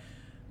 is that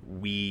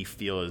we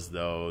feel as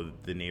though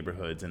the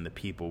neighborhoods and the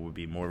people would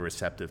be more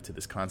receptive to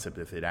this concept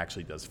if it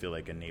actually does feel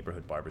like a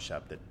neighborhood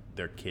barbershop that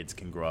their kids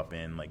can grow up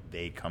in. Like,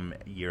 they come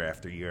year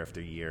after year after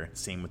year.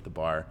 Same with the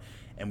bar.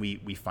 And we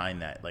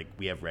find that, like,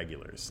 we have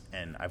regulars.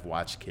 And I've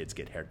watched kids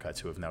get haircuts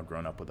who have now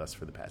grown up with us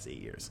for the past 8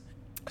 years.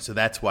 So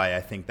that's why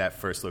I think that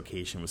first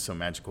location was so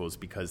magical, is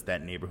because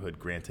that neighborhood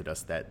granted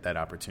us that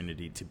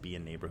opportunity to be a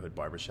neighborhood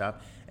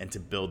barbershop and to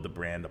build the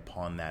brand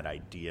upon that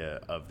idea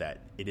of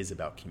that it is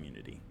about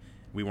community.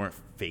 We weren't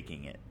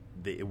faking it.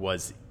 It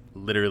was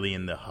literally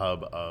in the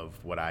hub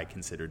of what I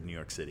considered New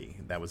York City.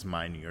 That was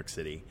my New York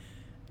City.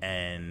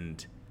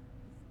 And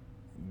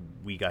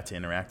we got to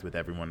interact with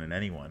everyone and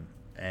anyone.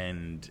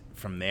 And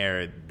from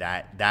there,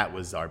 that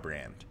was our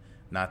brand.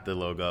 Not the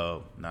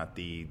logo, not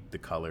the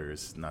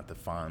colors, not the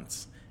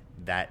fonts.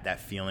 That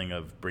feeling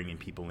of bringing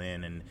people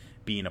in and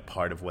being a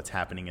part of what's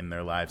happening in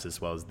their lives, as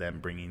well as them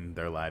bringing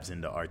their lives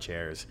into our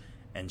chairs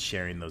and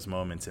sharing those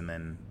moments. And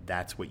then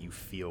that's what you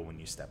feel when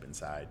you step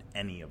inside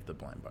any of the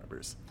Blind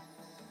Barbers.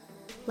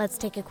 Let's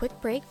take a quick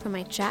break for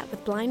my chat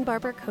with Blind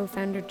Barber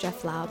co-founder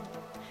Jeff Laub.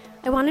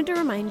 I wanted to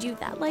remind you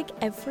that, like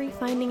every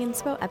Finding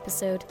Inspo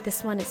episode,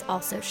 this one is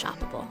also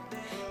shoppable.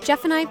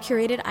 Jeff and I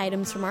curated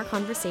items from our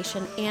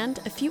conversation and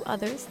a few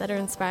others that are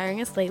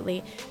inspiring us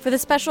lately for the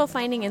special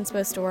Finding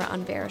Inspo store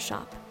on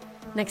Verishop.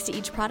 Next to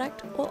each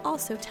product, we'll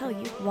also tell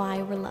you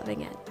why we're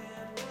loving it.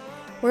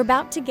 We're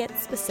about to get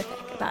specific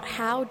about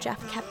how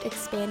Jeff kept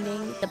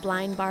expanding the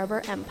Blind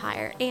Barber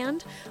empire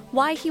and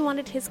why he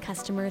wanted his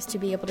customers to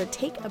be able to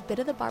take a bit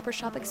of the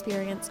barbershop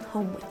experience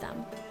home with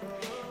them.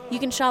 You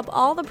can shop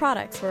all the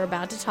products we're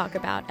about to talk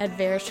about at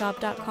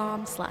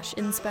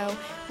verishop.com/inspo,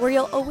 where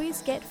you'll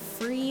always get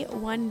free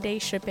one-day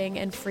shipping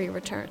and free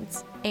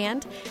returns.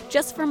 And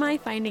just for My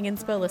Finding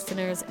Inspo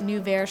listeners,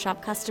 new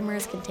Verishop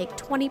customers can take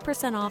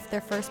 20% off their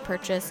first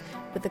purchase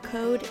with the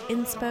code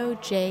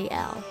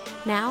INSPOJL.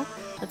 Now,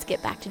 let's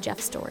get back to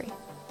Jeff's story.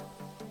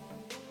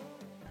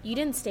 You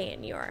didn't stay in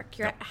New York.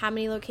 You're at how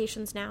many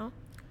locations now?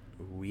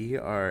 We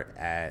are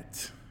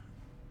at,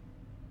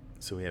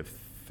 so we have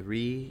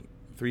three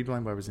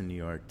blind barbers in New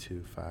York,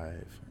 2,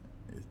 5.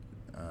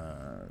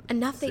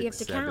 Enough 6, that you have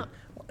to 7. count.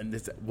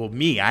 Well,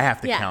 me, I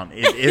have to count.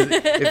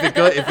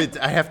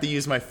 I have to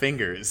use my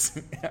fingers.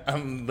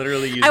 I'm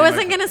literally using. I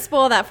wasn't going to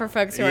spoil that for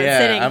folks who are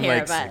sitting I'm here.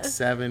 like but 6,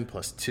 7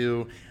 plus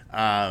 2.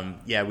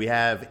 We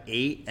have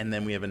 8, and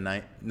then we have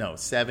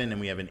 7,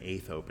 and we have an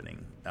 8th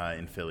opening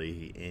in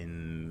Philly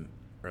in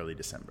early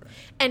December.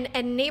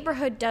 And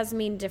neighborhood does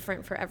mean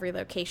different for every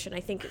location.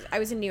 I think I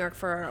was in New York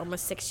for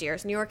almost 6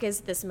 years. New York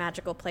is this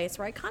magical place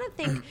where I kind of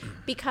think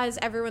because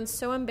everyone's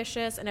so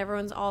ambitious and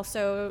everyone's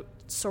also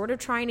sort of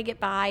trying to get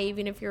by,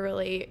 even if you're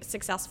really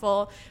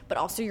successful, but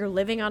also you're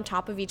living on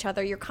top of each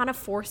other. You're kind of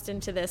forced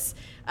into this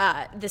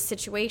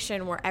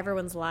situation where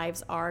everyone's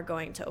lives are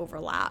going to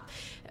overlap.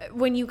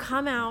 When you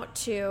come out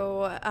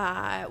to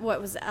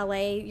what was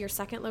LA, your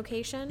second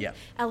location? Yeah.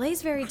 LA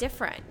is very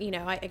different. You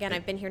know,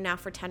 I've been here now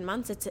for 10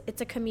 months. It's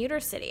a commuter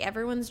city.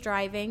 Everyone's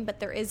driving, but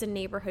there is a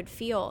neighborhood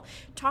feel.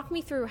 Talk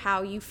me through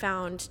how you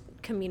found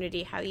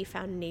community, how you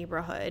found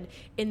neighborhood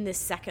in this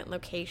second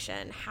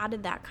location. How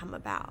did that come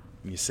about?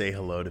 You say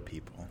hello to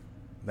people.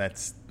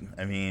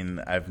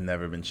 I've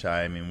never been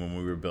shy. When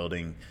we were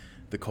building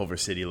the Culver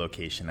City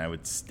location, I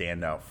would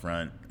stand out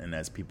front, and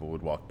as people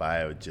would walk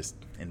by, I would just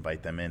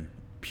invite them in.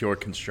 Pure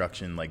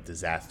construction, like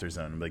disaster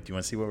zone. I'm like, do you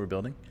want to see what we're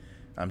building?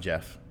 I'm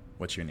Jeff.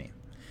 What's your name?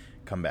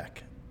 Come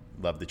back.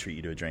 Love to treat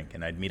you to a drink.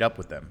 And I'd meet up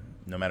with them,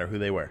 no matter who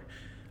they were.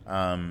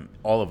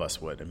 All of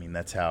us would.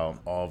 That's how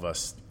all of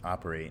us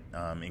operate,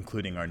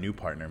 including our new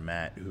partner,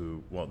 Matt,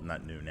 who, well,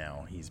 not new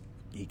now.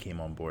 He came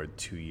on board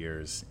 2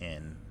 years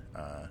in.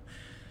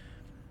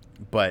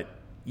 But,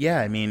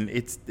 yeah,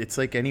 it's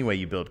like any way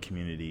you build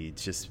community.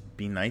 It's just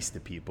be nice to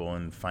people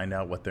and find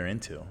out what they're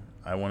into.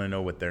 I want to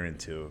know what they're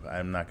into.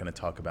 I'm not going to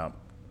talk about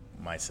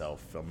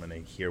myself. I'm going to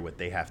hear what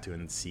they have to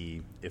and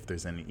see if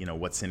there's any,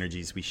 what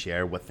synergies we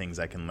share, what things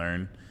I can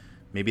learn.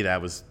 Maybe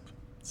that was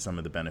some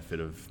of the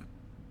benefit of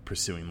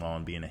pursuing law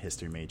and being a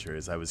history major,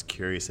 is I was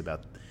curious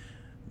about,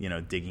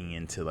 digging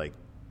into like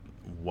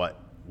what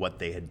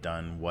they had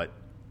done, what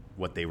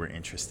they were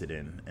interested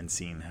in, and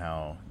seeing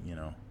how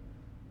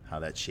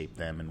that shaped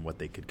them and what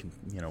they could,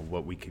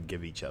 what we could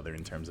give each other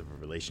in terms of a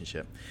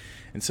relationship.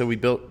 And so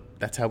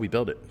that's how we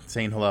built it,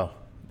 saying hello.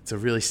 It's a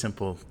really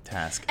simple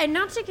task. And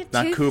not to get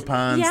not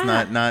coupons,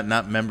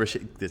 not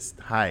membership. It's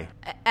hi.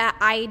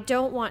 I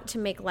don't want to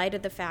make light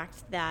of the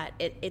fact that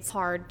it's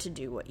hard to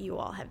do what you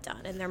all have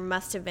done. And there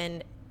must have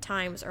been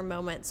times or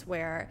moments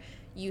where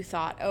you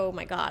thought, oh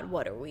my God,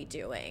 what are we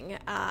doing?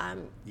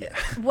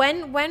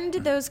 When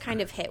did those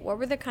kind of hit? What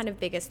were the kind of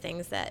biggest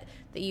things that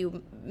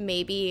you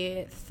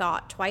maybe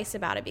thought twice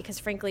about it? Because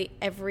frankly,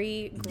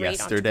 every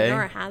great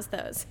entrepreneur has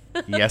those.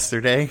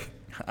 Yesterday?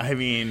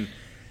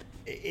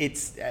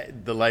 It's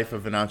the life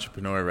of an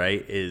entrepreneur,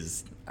 right?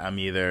 I'm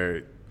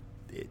either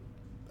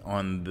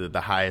on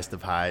the highest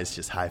of highs,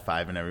 just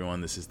high-fiving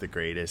everyone, this is the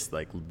greatest,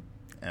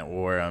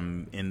 or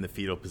I'm in the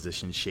fetal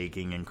position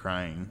shaking and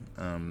crying,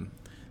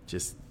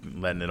 just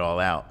letting it all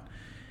out.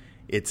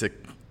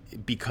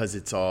 Because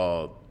it's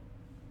all,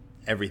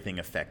 everything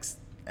affects,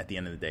 at the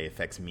end of the day,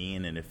 affects me,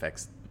 and it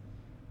affects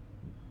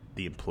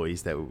the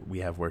employees that we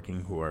have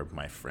working who are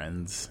my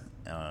friends,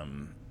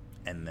 and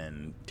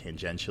then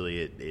tangentially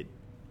it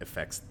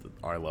affects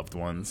our loved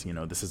ones.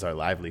 This is our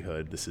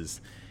livelihood. This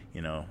is,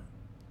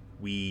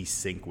 we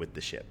sink with the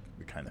ship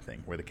kind of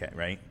thing. We're the cat,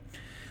 right?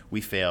 We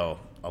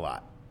fail a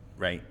lot,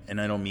 right? And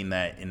I don't mean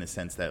that in the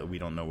sense that we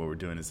don't know what we're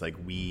doing. It's like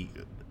we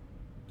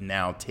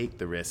now take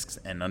the risks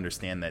and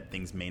understand that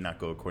things may not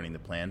go according to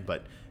plan,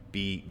 but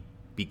be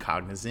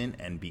cognizant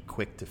and be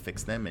quick to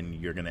fix them, and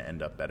you're going to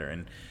end up better.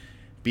 And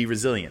be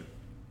resilient.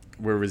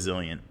 We're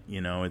resilient.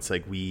 It's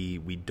like we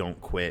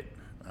don't quit.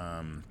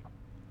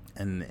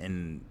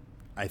 And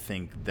I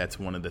think that's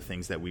one of the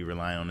things that we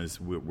rely on,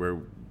 is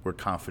we're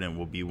confident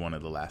we'll be one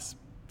of the last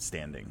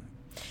standing.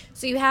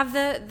 So you have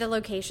the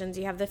locations,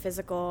 you have the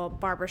physical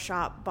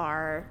barbershop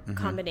bar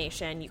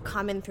combination. You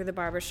come in through the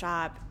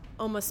barbershop,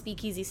 almost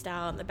speakeasy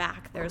style in the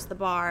back. There's the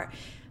bar.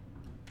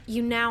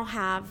 You now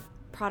have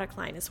product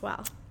line as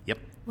well. Yep.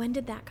 When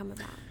did that come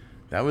about?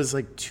 That was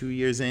like 2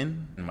 years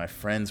in, and my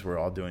friends were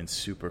all doing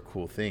super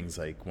cool things.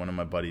 Like one of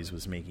my buddies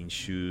was making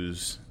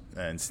shoes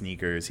and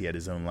sneakers. He had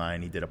his own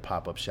line. He did a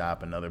pop-up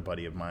shop. Another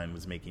buddy of mine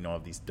was making all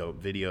of these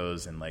dope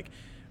videos and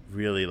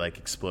really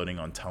exploding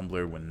on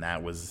Tumblr when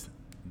that was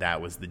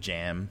the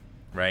jam,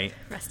 right?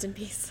 Rest in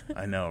peace.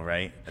 I know,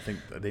 right? I think,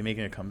 are they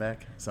making a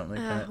comeback? Something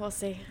like that? We'll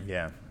see.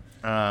 Yeah.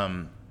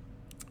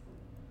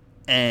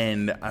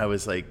 And I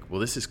was like,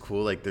 well, this is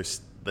cool. Let's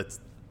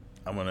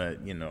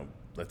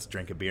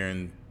drink a beer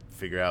and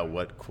figure out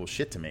what cool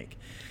shit to make.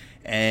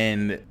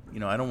 And,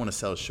 I don't want to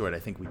sell short. I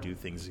think we do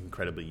things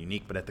incredibly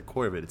unique, but at the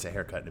core of it, it's a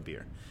haircut and a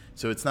beer.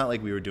 So it's not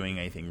like we were doing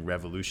anything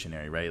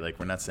revolutionary, right? Like,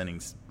 we're not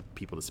sending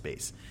people to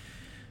space.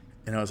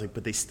 And I was like,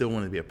 but they still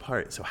want to be a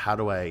part. So how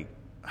do I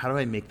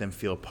make them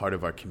feel a part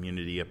of our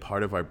community, a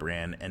part of our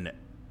brand, and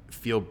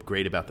feel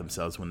great about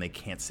themselves when they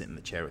can't sit in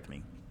the chair with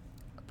me?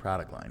 A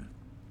product line.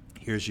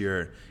 Here's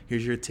your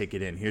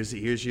ticket in.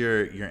 Here's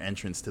your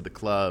entrance to the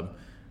club,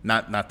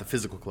 not the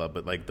physical club,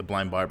 but like the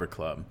Blind Barber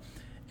Club,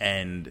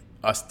 and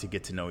us to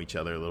get to know each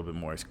other a little bit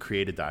more,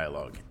 create a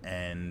dialogue.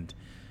 And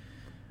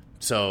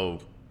so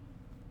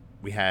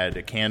we had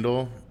a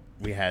candle.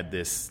 We had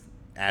this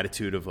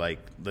attitude of like,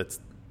 let's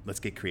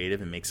get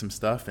creative and make some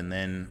stuff. And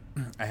then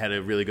I had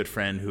a really good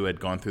friend who had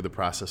gone through the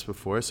process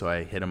before, so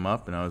I hit him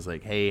up and I was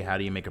like, hey, how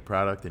do you make a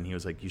product? And he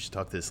was like, you should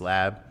talk to this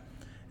lab.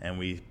 And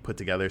we put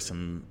together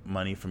some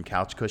money from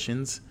couch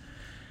cushions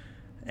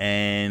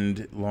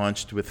and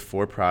launched with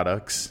 4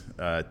 products,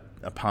 a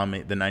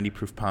pomade, the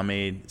 90-proof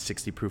pomade,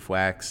 60-proof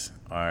wax,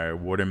 our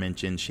Watermint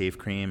Gin shave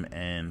cream,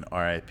 and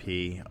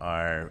RIP,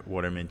 our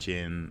Watermint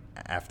Gin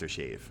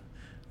aftershave,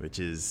 which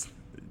has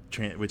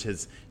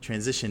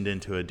transitioned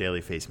into a daily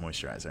face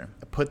moisturizer.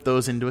 I put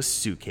those into a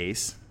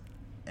suitcase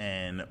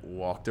and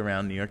walked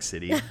around New York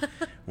City,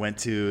 went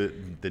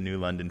to the New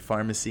London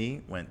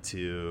Pharmacy, went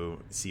to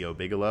C.O.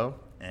 Bigelow,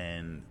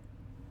 and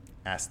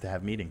asked to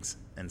have meetings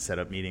and set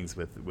up meetings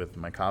with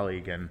my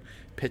colleague and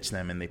pitch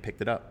them, and they picked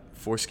it up,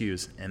 4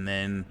 SKUs. And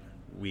then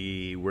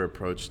we were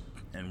approached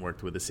and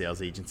worked with a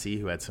sales agency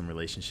who had some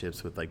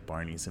relationships with like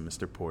Barney's and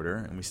Mr. Porter,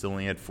 and we still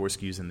only had 4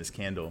 SKUs in this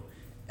candle,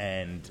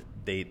 and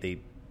they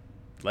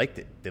liked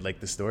it. They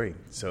liked the story.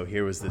 So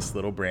here was this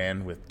little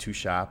brand with 2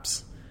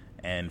 shops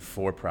and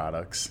 4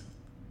 products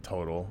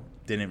total.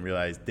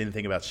 Didn't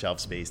think about shelf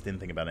space,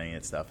 didn't think about any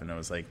of that stuff. And I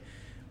was like,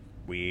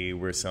 we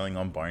were selling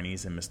on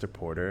Barney's and Mr.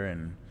 Porter,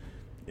 and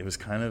it was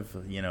kind of,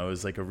 it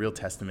was like a real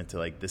testament to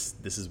like, this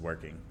is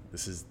working.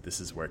 This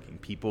is working.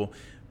 People,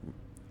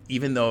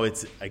 even though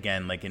it's,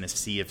 again, like in a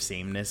sea of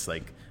sameness,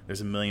 like there's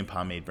a million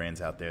pomade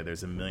brands out there.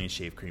 There's a million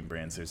shave cream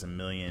brands. There's a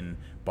million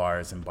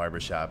bars and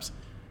barbershops.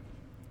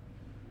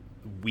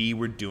 We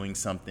were doing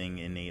something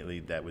innately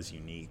that was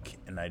unique,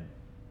 and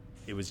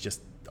it was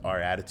just our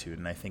attitude,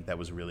 and I think that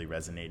was really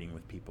resonating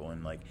with people,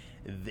 and like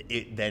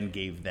it then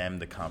gave them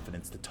the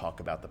confidence to talk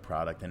about the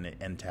product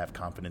and to have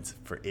confidence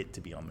for it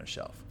to be on their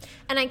shelf.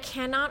 And I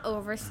cannot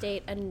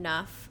overstate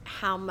enough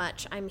how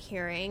much I'm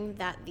hearing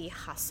that the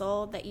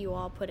hustle that you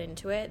all put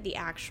into it, the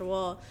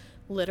actual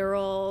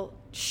literal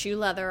shoe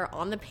leather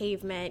on the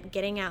pavement,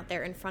 getting out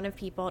there in front of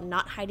people,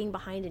 not hiding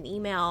behind an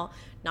email,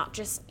 not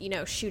just,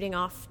 shooting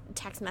off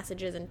text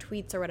messages and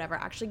tweets or whatever,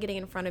 actually getting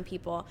in front of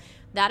people.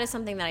 That is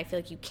something that I feel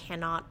like you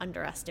cannot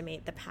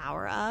underestimate the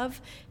power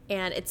of.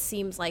 And it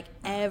seems like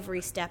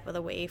every step of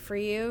the way for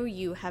you,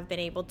 you have been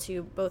able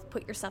to both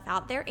put yourself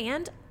out there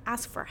and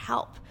ask for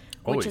help,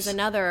 Always. which is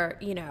another,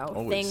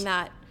 Always. thing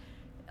that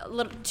a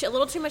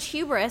little too much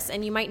hubris,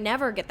 and you might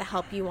never get the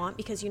help you want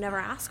because you never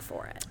ask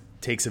for it.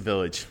 Takes a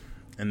village,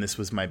 and this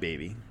was my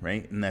baby,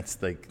 right? And that's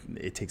like,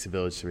 it takes a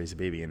village to raise a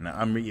baby. And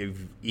I'm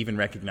even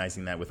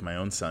recognizing that with my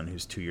own son,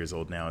 who's 2 years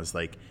old now, is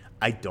like,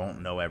 I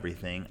don't know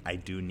everything. I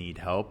do need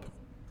help.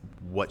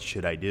 What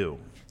should I do?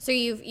 So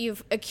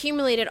you've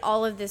accumulated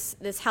all of this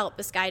help,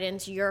 this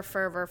guidance, your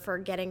fervor for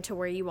getting to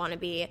where you want to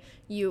be.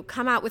 You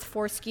come out with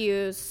 4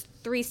 SKUs.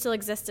 3 still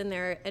exist in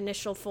their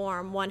initial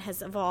form. 1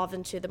 has evolved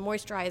into the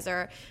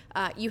moisturizer.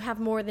 You have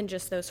more than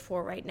just those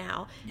 4 right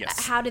now.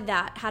 Yes. How did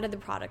the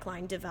product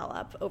line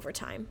develop over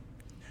time?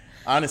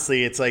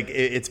 Honestly, it's like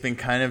it's been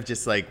kind of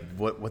just like,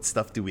 what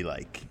stuff do we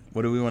like?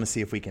 What do we want to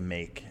see if we can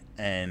make?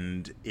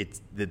 And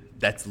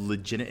that's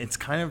legit. It's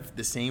kind of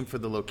the same for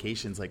the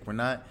locations. Like, we're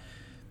not.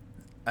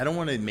 I don't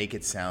want to make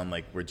it sound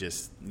like we're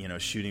just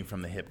shooting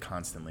from the hip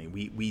constantly.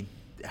 We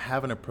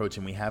have an approach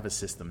and we have a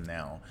system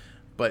now,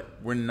 but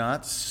we're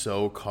not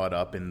so caught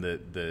up in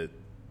the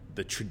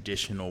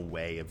traditional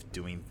way of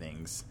doing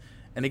things.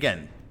 And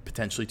again,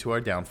 potentially to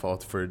our downfall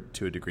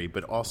to a degree,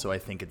 but also I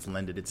think it's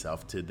lended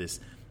itself to this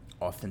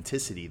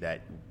authenticity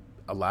that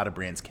a lot of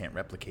brands can't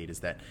replicate, is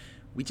that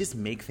we just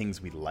make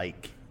things we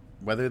like,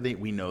 whether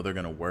we know they're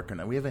going to work or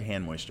not. We have a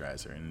hand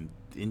moisturizer, and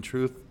in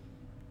truth,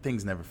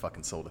 things never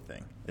fucking sold a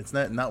thing. It's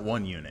not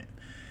one unit,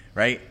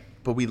 right?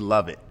 But we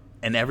love it.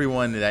 And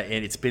everyone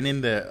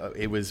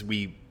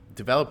we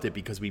developed it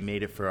because we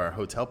made it for our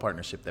hotel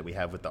partnership that we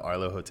have with the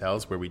Arlo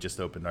Hotels, where we just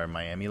opened our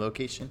Miami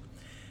location.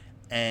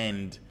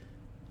 And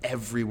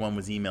everyone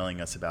was emailing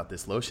us about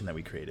this lotion that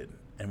we created.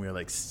 And we were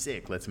like,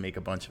 sick, let's make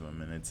a bunch of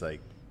them. And it's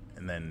like,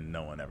 and then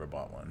no one ever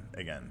bought one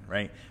again,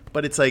 right?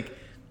 But it's like,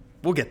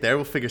 we'll get there.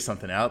 We'll figure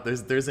something out.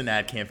 There's an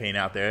ad campaign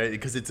out there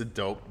because it's a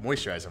dope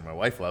moisturizer. My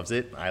wife loves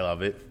it. I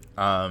love it.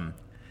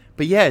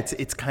 But yeah,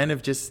 it's kind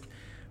of just,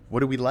 what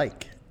do we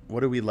like? What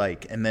do we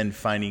like? And then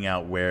finding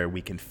out where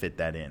we can fit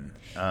that in.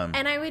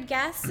 And I would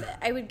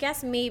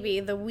guess maybe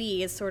the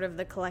we is sort of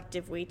the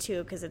collective we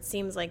too, because it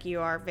seems like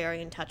you are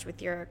very in touch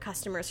with your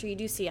customers, who you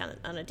do see on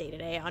a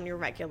day-to-day, on your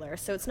regular.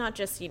 So it's not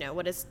just,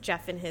 what is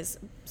Jeff in his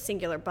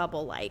singular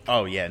bubble like?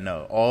 Oh yeah,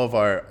 no. All of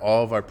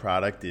our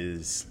product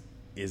is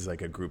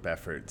like a group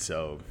effort.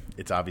 So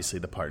it's obviously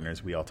the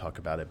partners, we all talk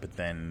about it, but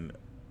then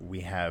we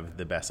have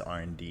the best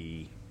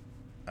R&D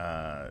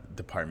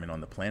department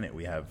on the planet.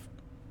 We have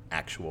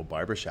actual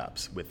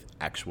barbershops with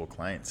actual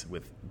clients,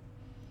 with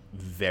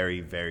very,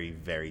 very,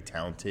 very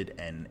talented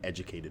and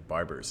educated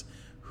barbers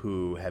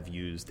who have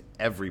used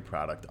every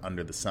product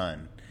under the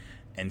sun.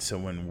 And so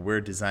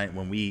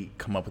when we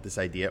come up with this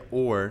idea,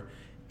 or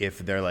if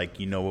they're like,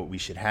 what we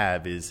should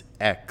have is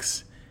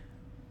X,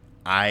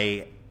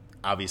 I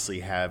obviously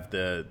have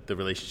the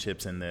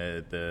relationships and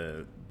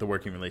the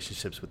working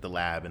relationships with the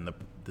lab and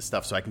the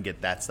stuff, so I can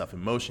get that stuff in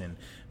motion.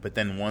 But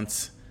then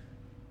once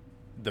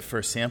the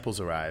first samples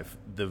arrive,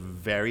 the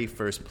very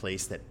first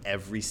place that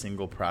every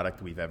single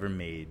product we've ever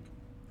made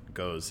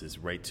goes is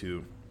right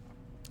to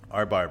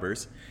our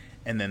barbers,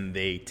 and then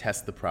they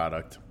test the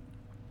product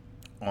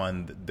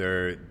on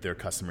their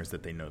customers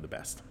that they know the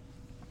best.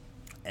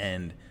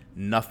 And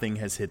nothing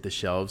has hit the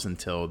shelves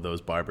until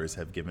those barbers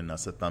have given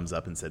us a thumbs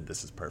up and said,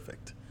 this is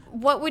perfect.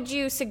 What would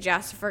you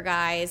suggest for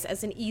guys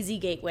as an easy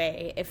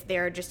gateway if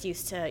they're just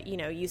used to,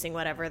 using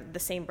whatever the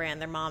same brand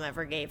their mom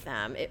ever gave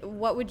them?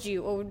 What would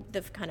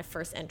the kind of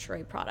first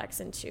entry products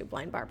into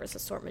Blind Barber's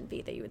assortment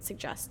be that you would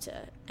suggest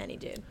to any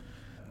dude?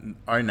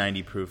 Our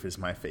 90 proof is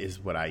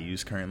what I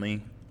use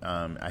currently.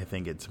 I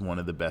think it's one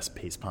of the best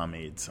paste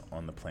pomades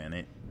on the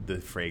planet.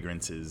 The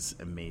fragrance is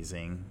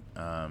amazing,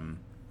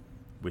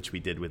 which we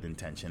did with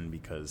intention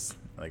because,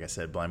 like I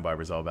said, Blind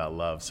Barber is all about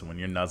love. So when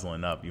you're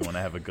nuzzling up, you want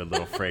to have a good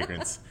little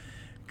fragrance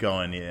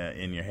going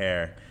in your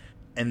hair.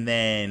 And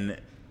then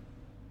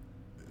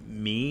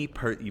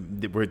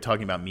we're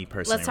talking about me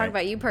personally. Let's talk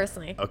about you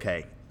personally.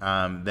 Okay.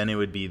 Then it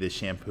would be the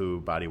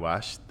shampoo body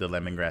wash, the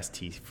lemongrass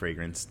tea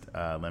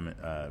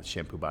fragranced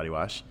shampoo body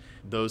wash.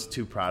 Those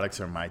two products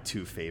are my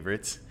two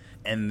favorites.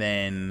 And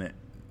then,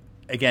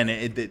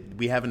 again,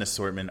 we have an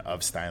assortment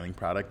of styling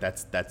product.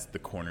 That's the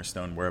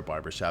cornerstone. We're a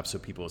barbershop, so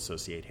people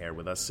associate hair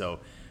with us.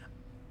 So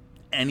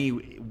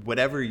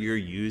whatever you're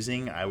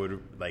using, I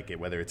would like it,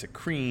 whether it's a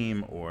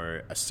cream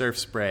or a surf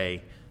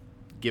spray,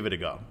 give it a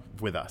go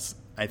with us.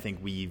 I think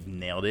we've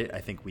nailed it. I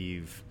think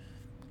we've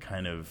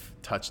kind of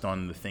touched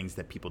on the things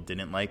that people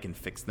didn't like and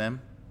fixed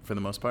them for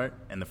the most part,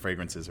 and the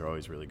fragrances are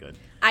always really good.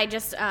 I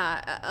just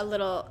a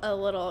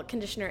little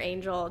conditioner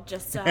angel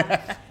just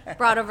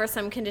brought over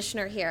some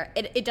conditioner here.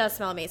 It does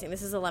smell amazing.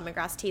 This is a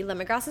lemongrass tea.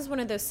 Lemongrass is one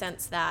of those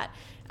scents that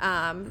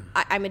I'm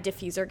a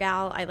diffuser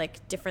gal. I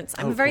like different.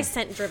 I'm a very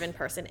scent driven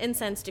person.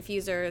 Incense,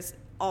 diffusers,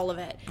 all of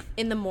it.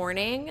 In the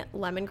morning,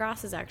 lemongrass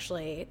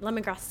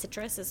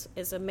citrus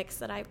is a mix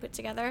that I put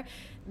together.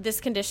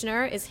 This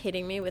conditioner is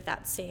hitting me with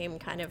that same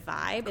kind of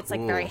vibe. It's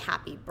like very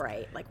happy,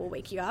 bright, like will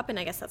wake you up. And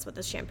I guess that's what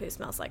this shampoo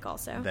smells like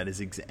also. That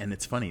is, and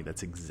it's funny.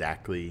 That's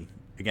exactly,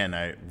 again,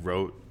 I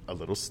wrote a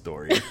little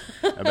story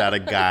about a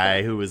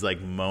guy who was like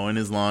mowing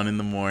his lawn in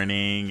the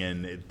morning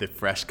and the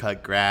fresh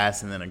cut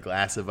grass and then a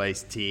glass of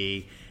iced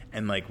tea.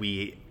 And like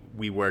we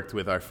worked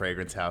with our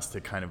fragrance house to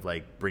kind of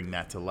like bring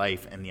that to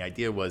life. And the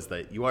idea was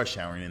that you are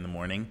showering in the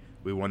morning.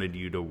 We wanted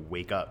you to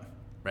wake up,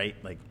 right?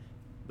 Like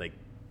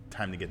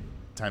time to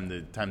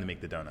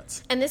make the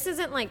donuts. And this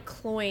isn't like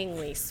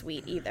cloyingly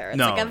sweet either. It's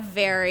no. like a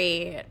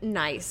very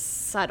nice,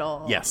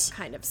 subtle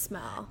kind of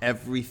smell.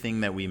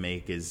 Everything that we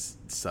make is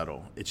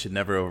subtle. It should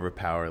never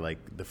overpower like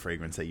the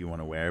fragrance that you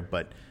want to wear,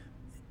 but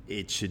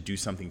it should do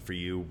something for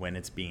you when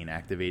it's being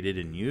activated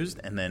and used.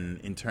 And then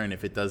in turn,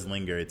 if it does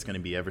linger, it's going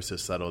to be ever so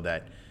subtle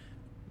that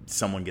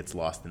someone gets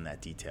lost in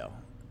that detail.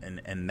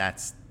 And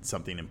that's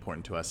something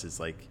important to us, is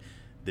like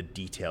the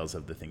details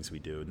of the things we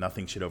do.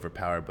 Nothing should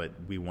overpower, but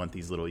we want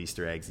these little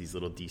Easter eggs, these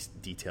little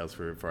details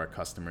for our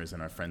customers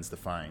and our friends to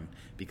find,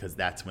 because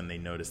that's when they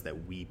notice that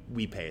we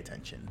pay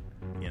attention,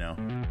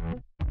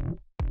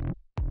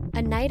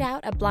 A night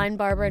out at Blind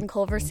Barber in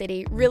Culver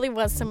City really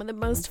was some of the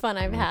most fun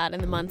I've had in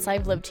the months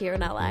I've lived here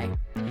in LA.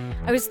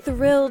 I was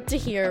thrilled to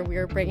hear we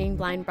were bringing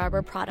Blind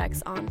Barber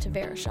products on to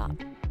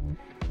Verishop.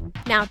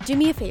 Now, do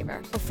me a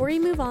favor. Before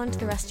you move on to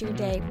the rest of your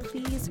day,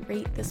 please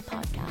rate this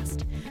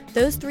podcast.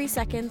 Those 3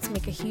 seconds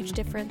make a huge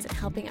difference in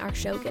helping our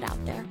show get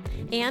out there.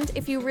 And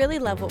if you really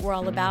love what we're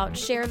all about,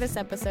 share this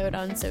episode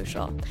on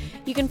social.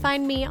 You can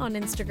find me on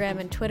Instagram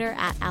and Twitter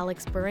at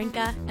Alex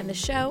Barinka and the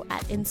show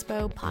at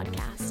Inspo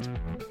Podcast.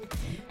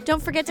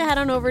 Don't forget to head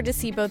on over to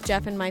see both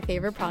Jeff and my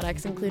favorite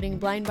products, including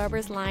Blind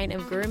Barber's line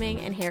of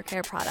grooming and hair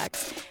care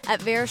products, at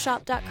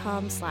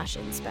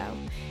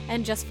verishop.com/inspo.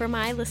 And just for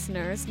my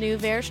listeners, new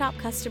Verishop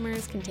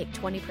customers can take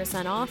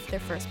 20% off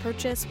their first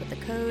purchase with the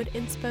code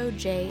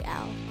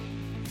INSPOJL.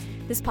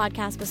 This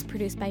podcast was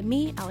produced by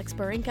me, Alex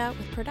Barinka,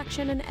 with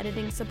production and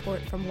editing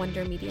support from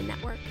Wonder Media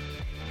Network.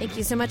 Thank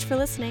you so much for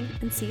listening,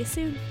 and see you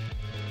soon.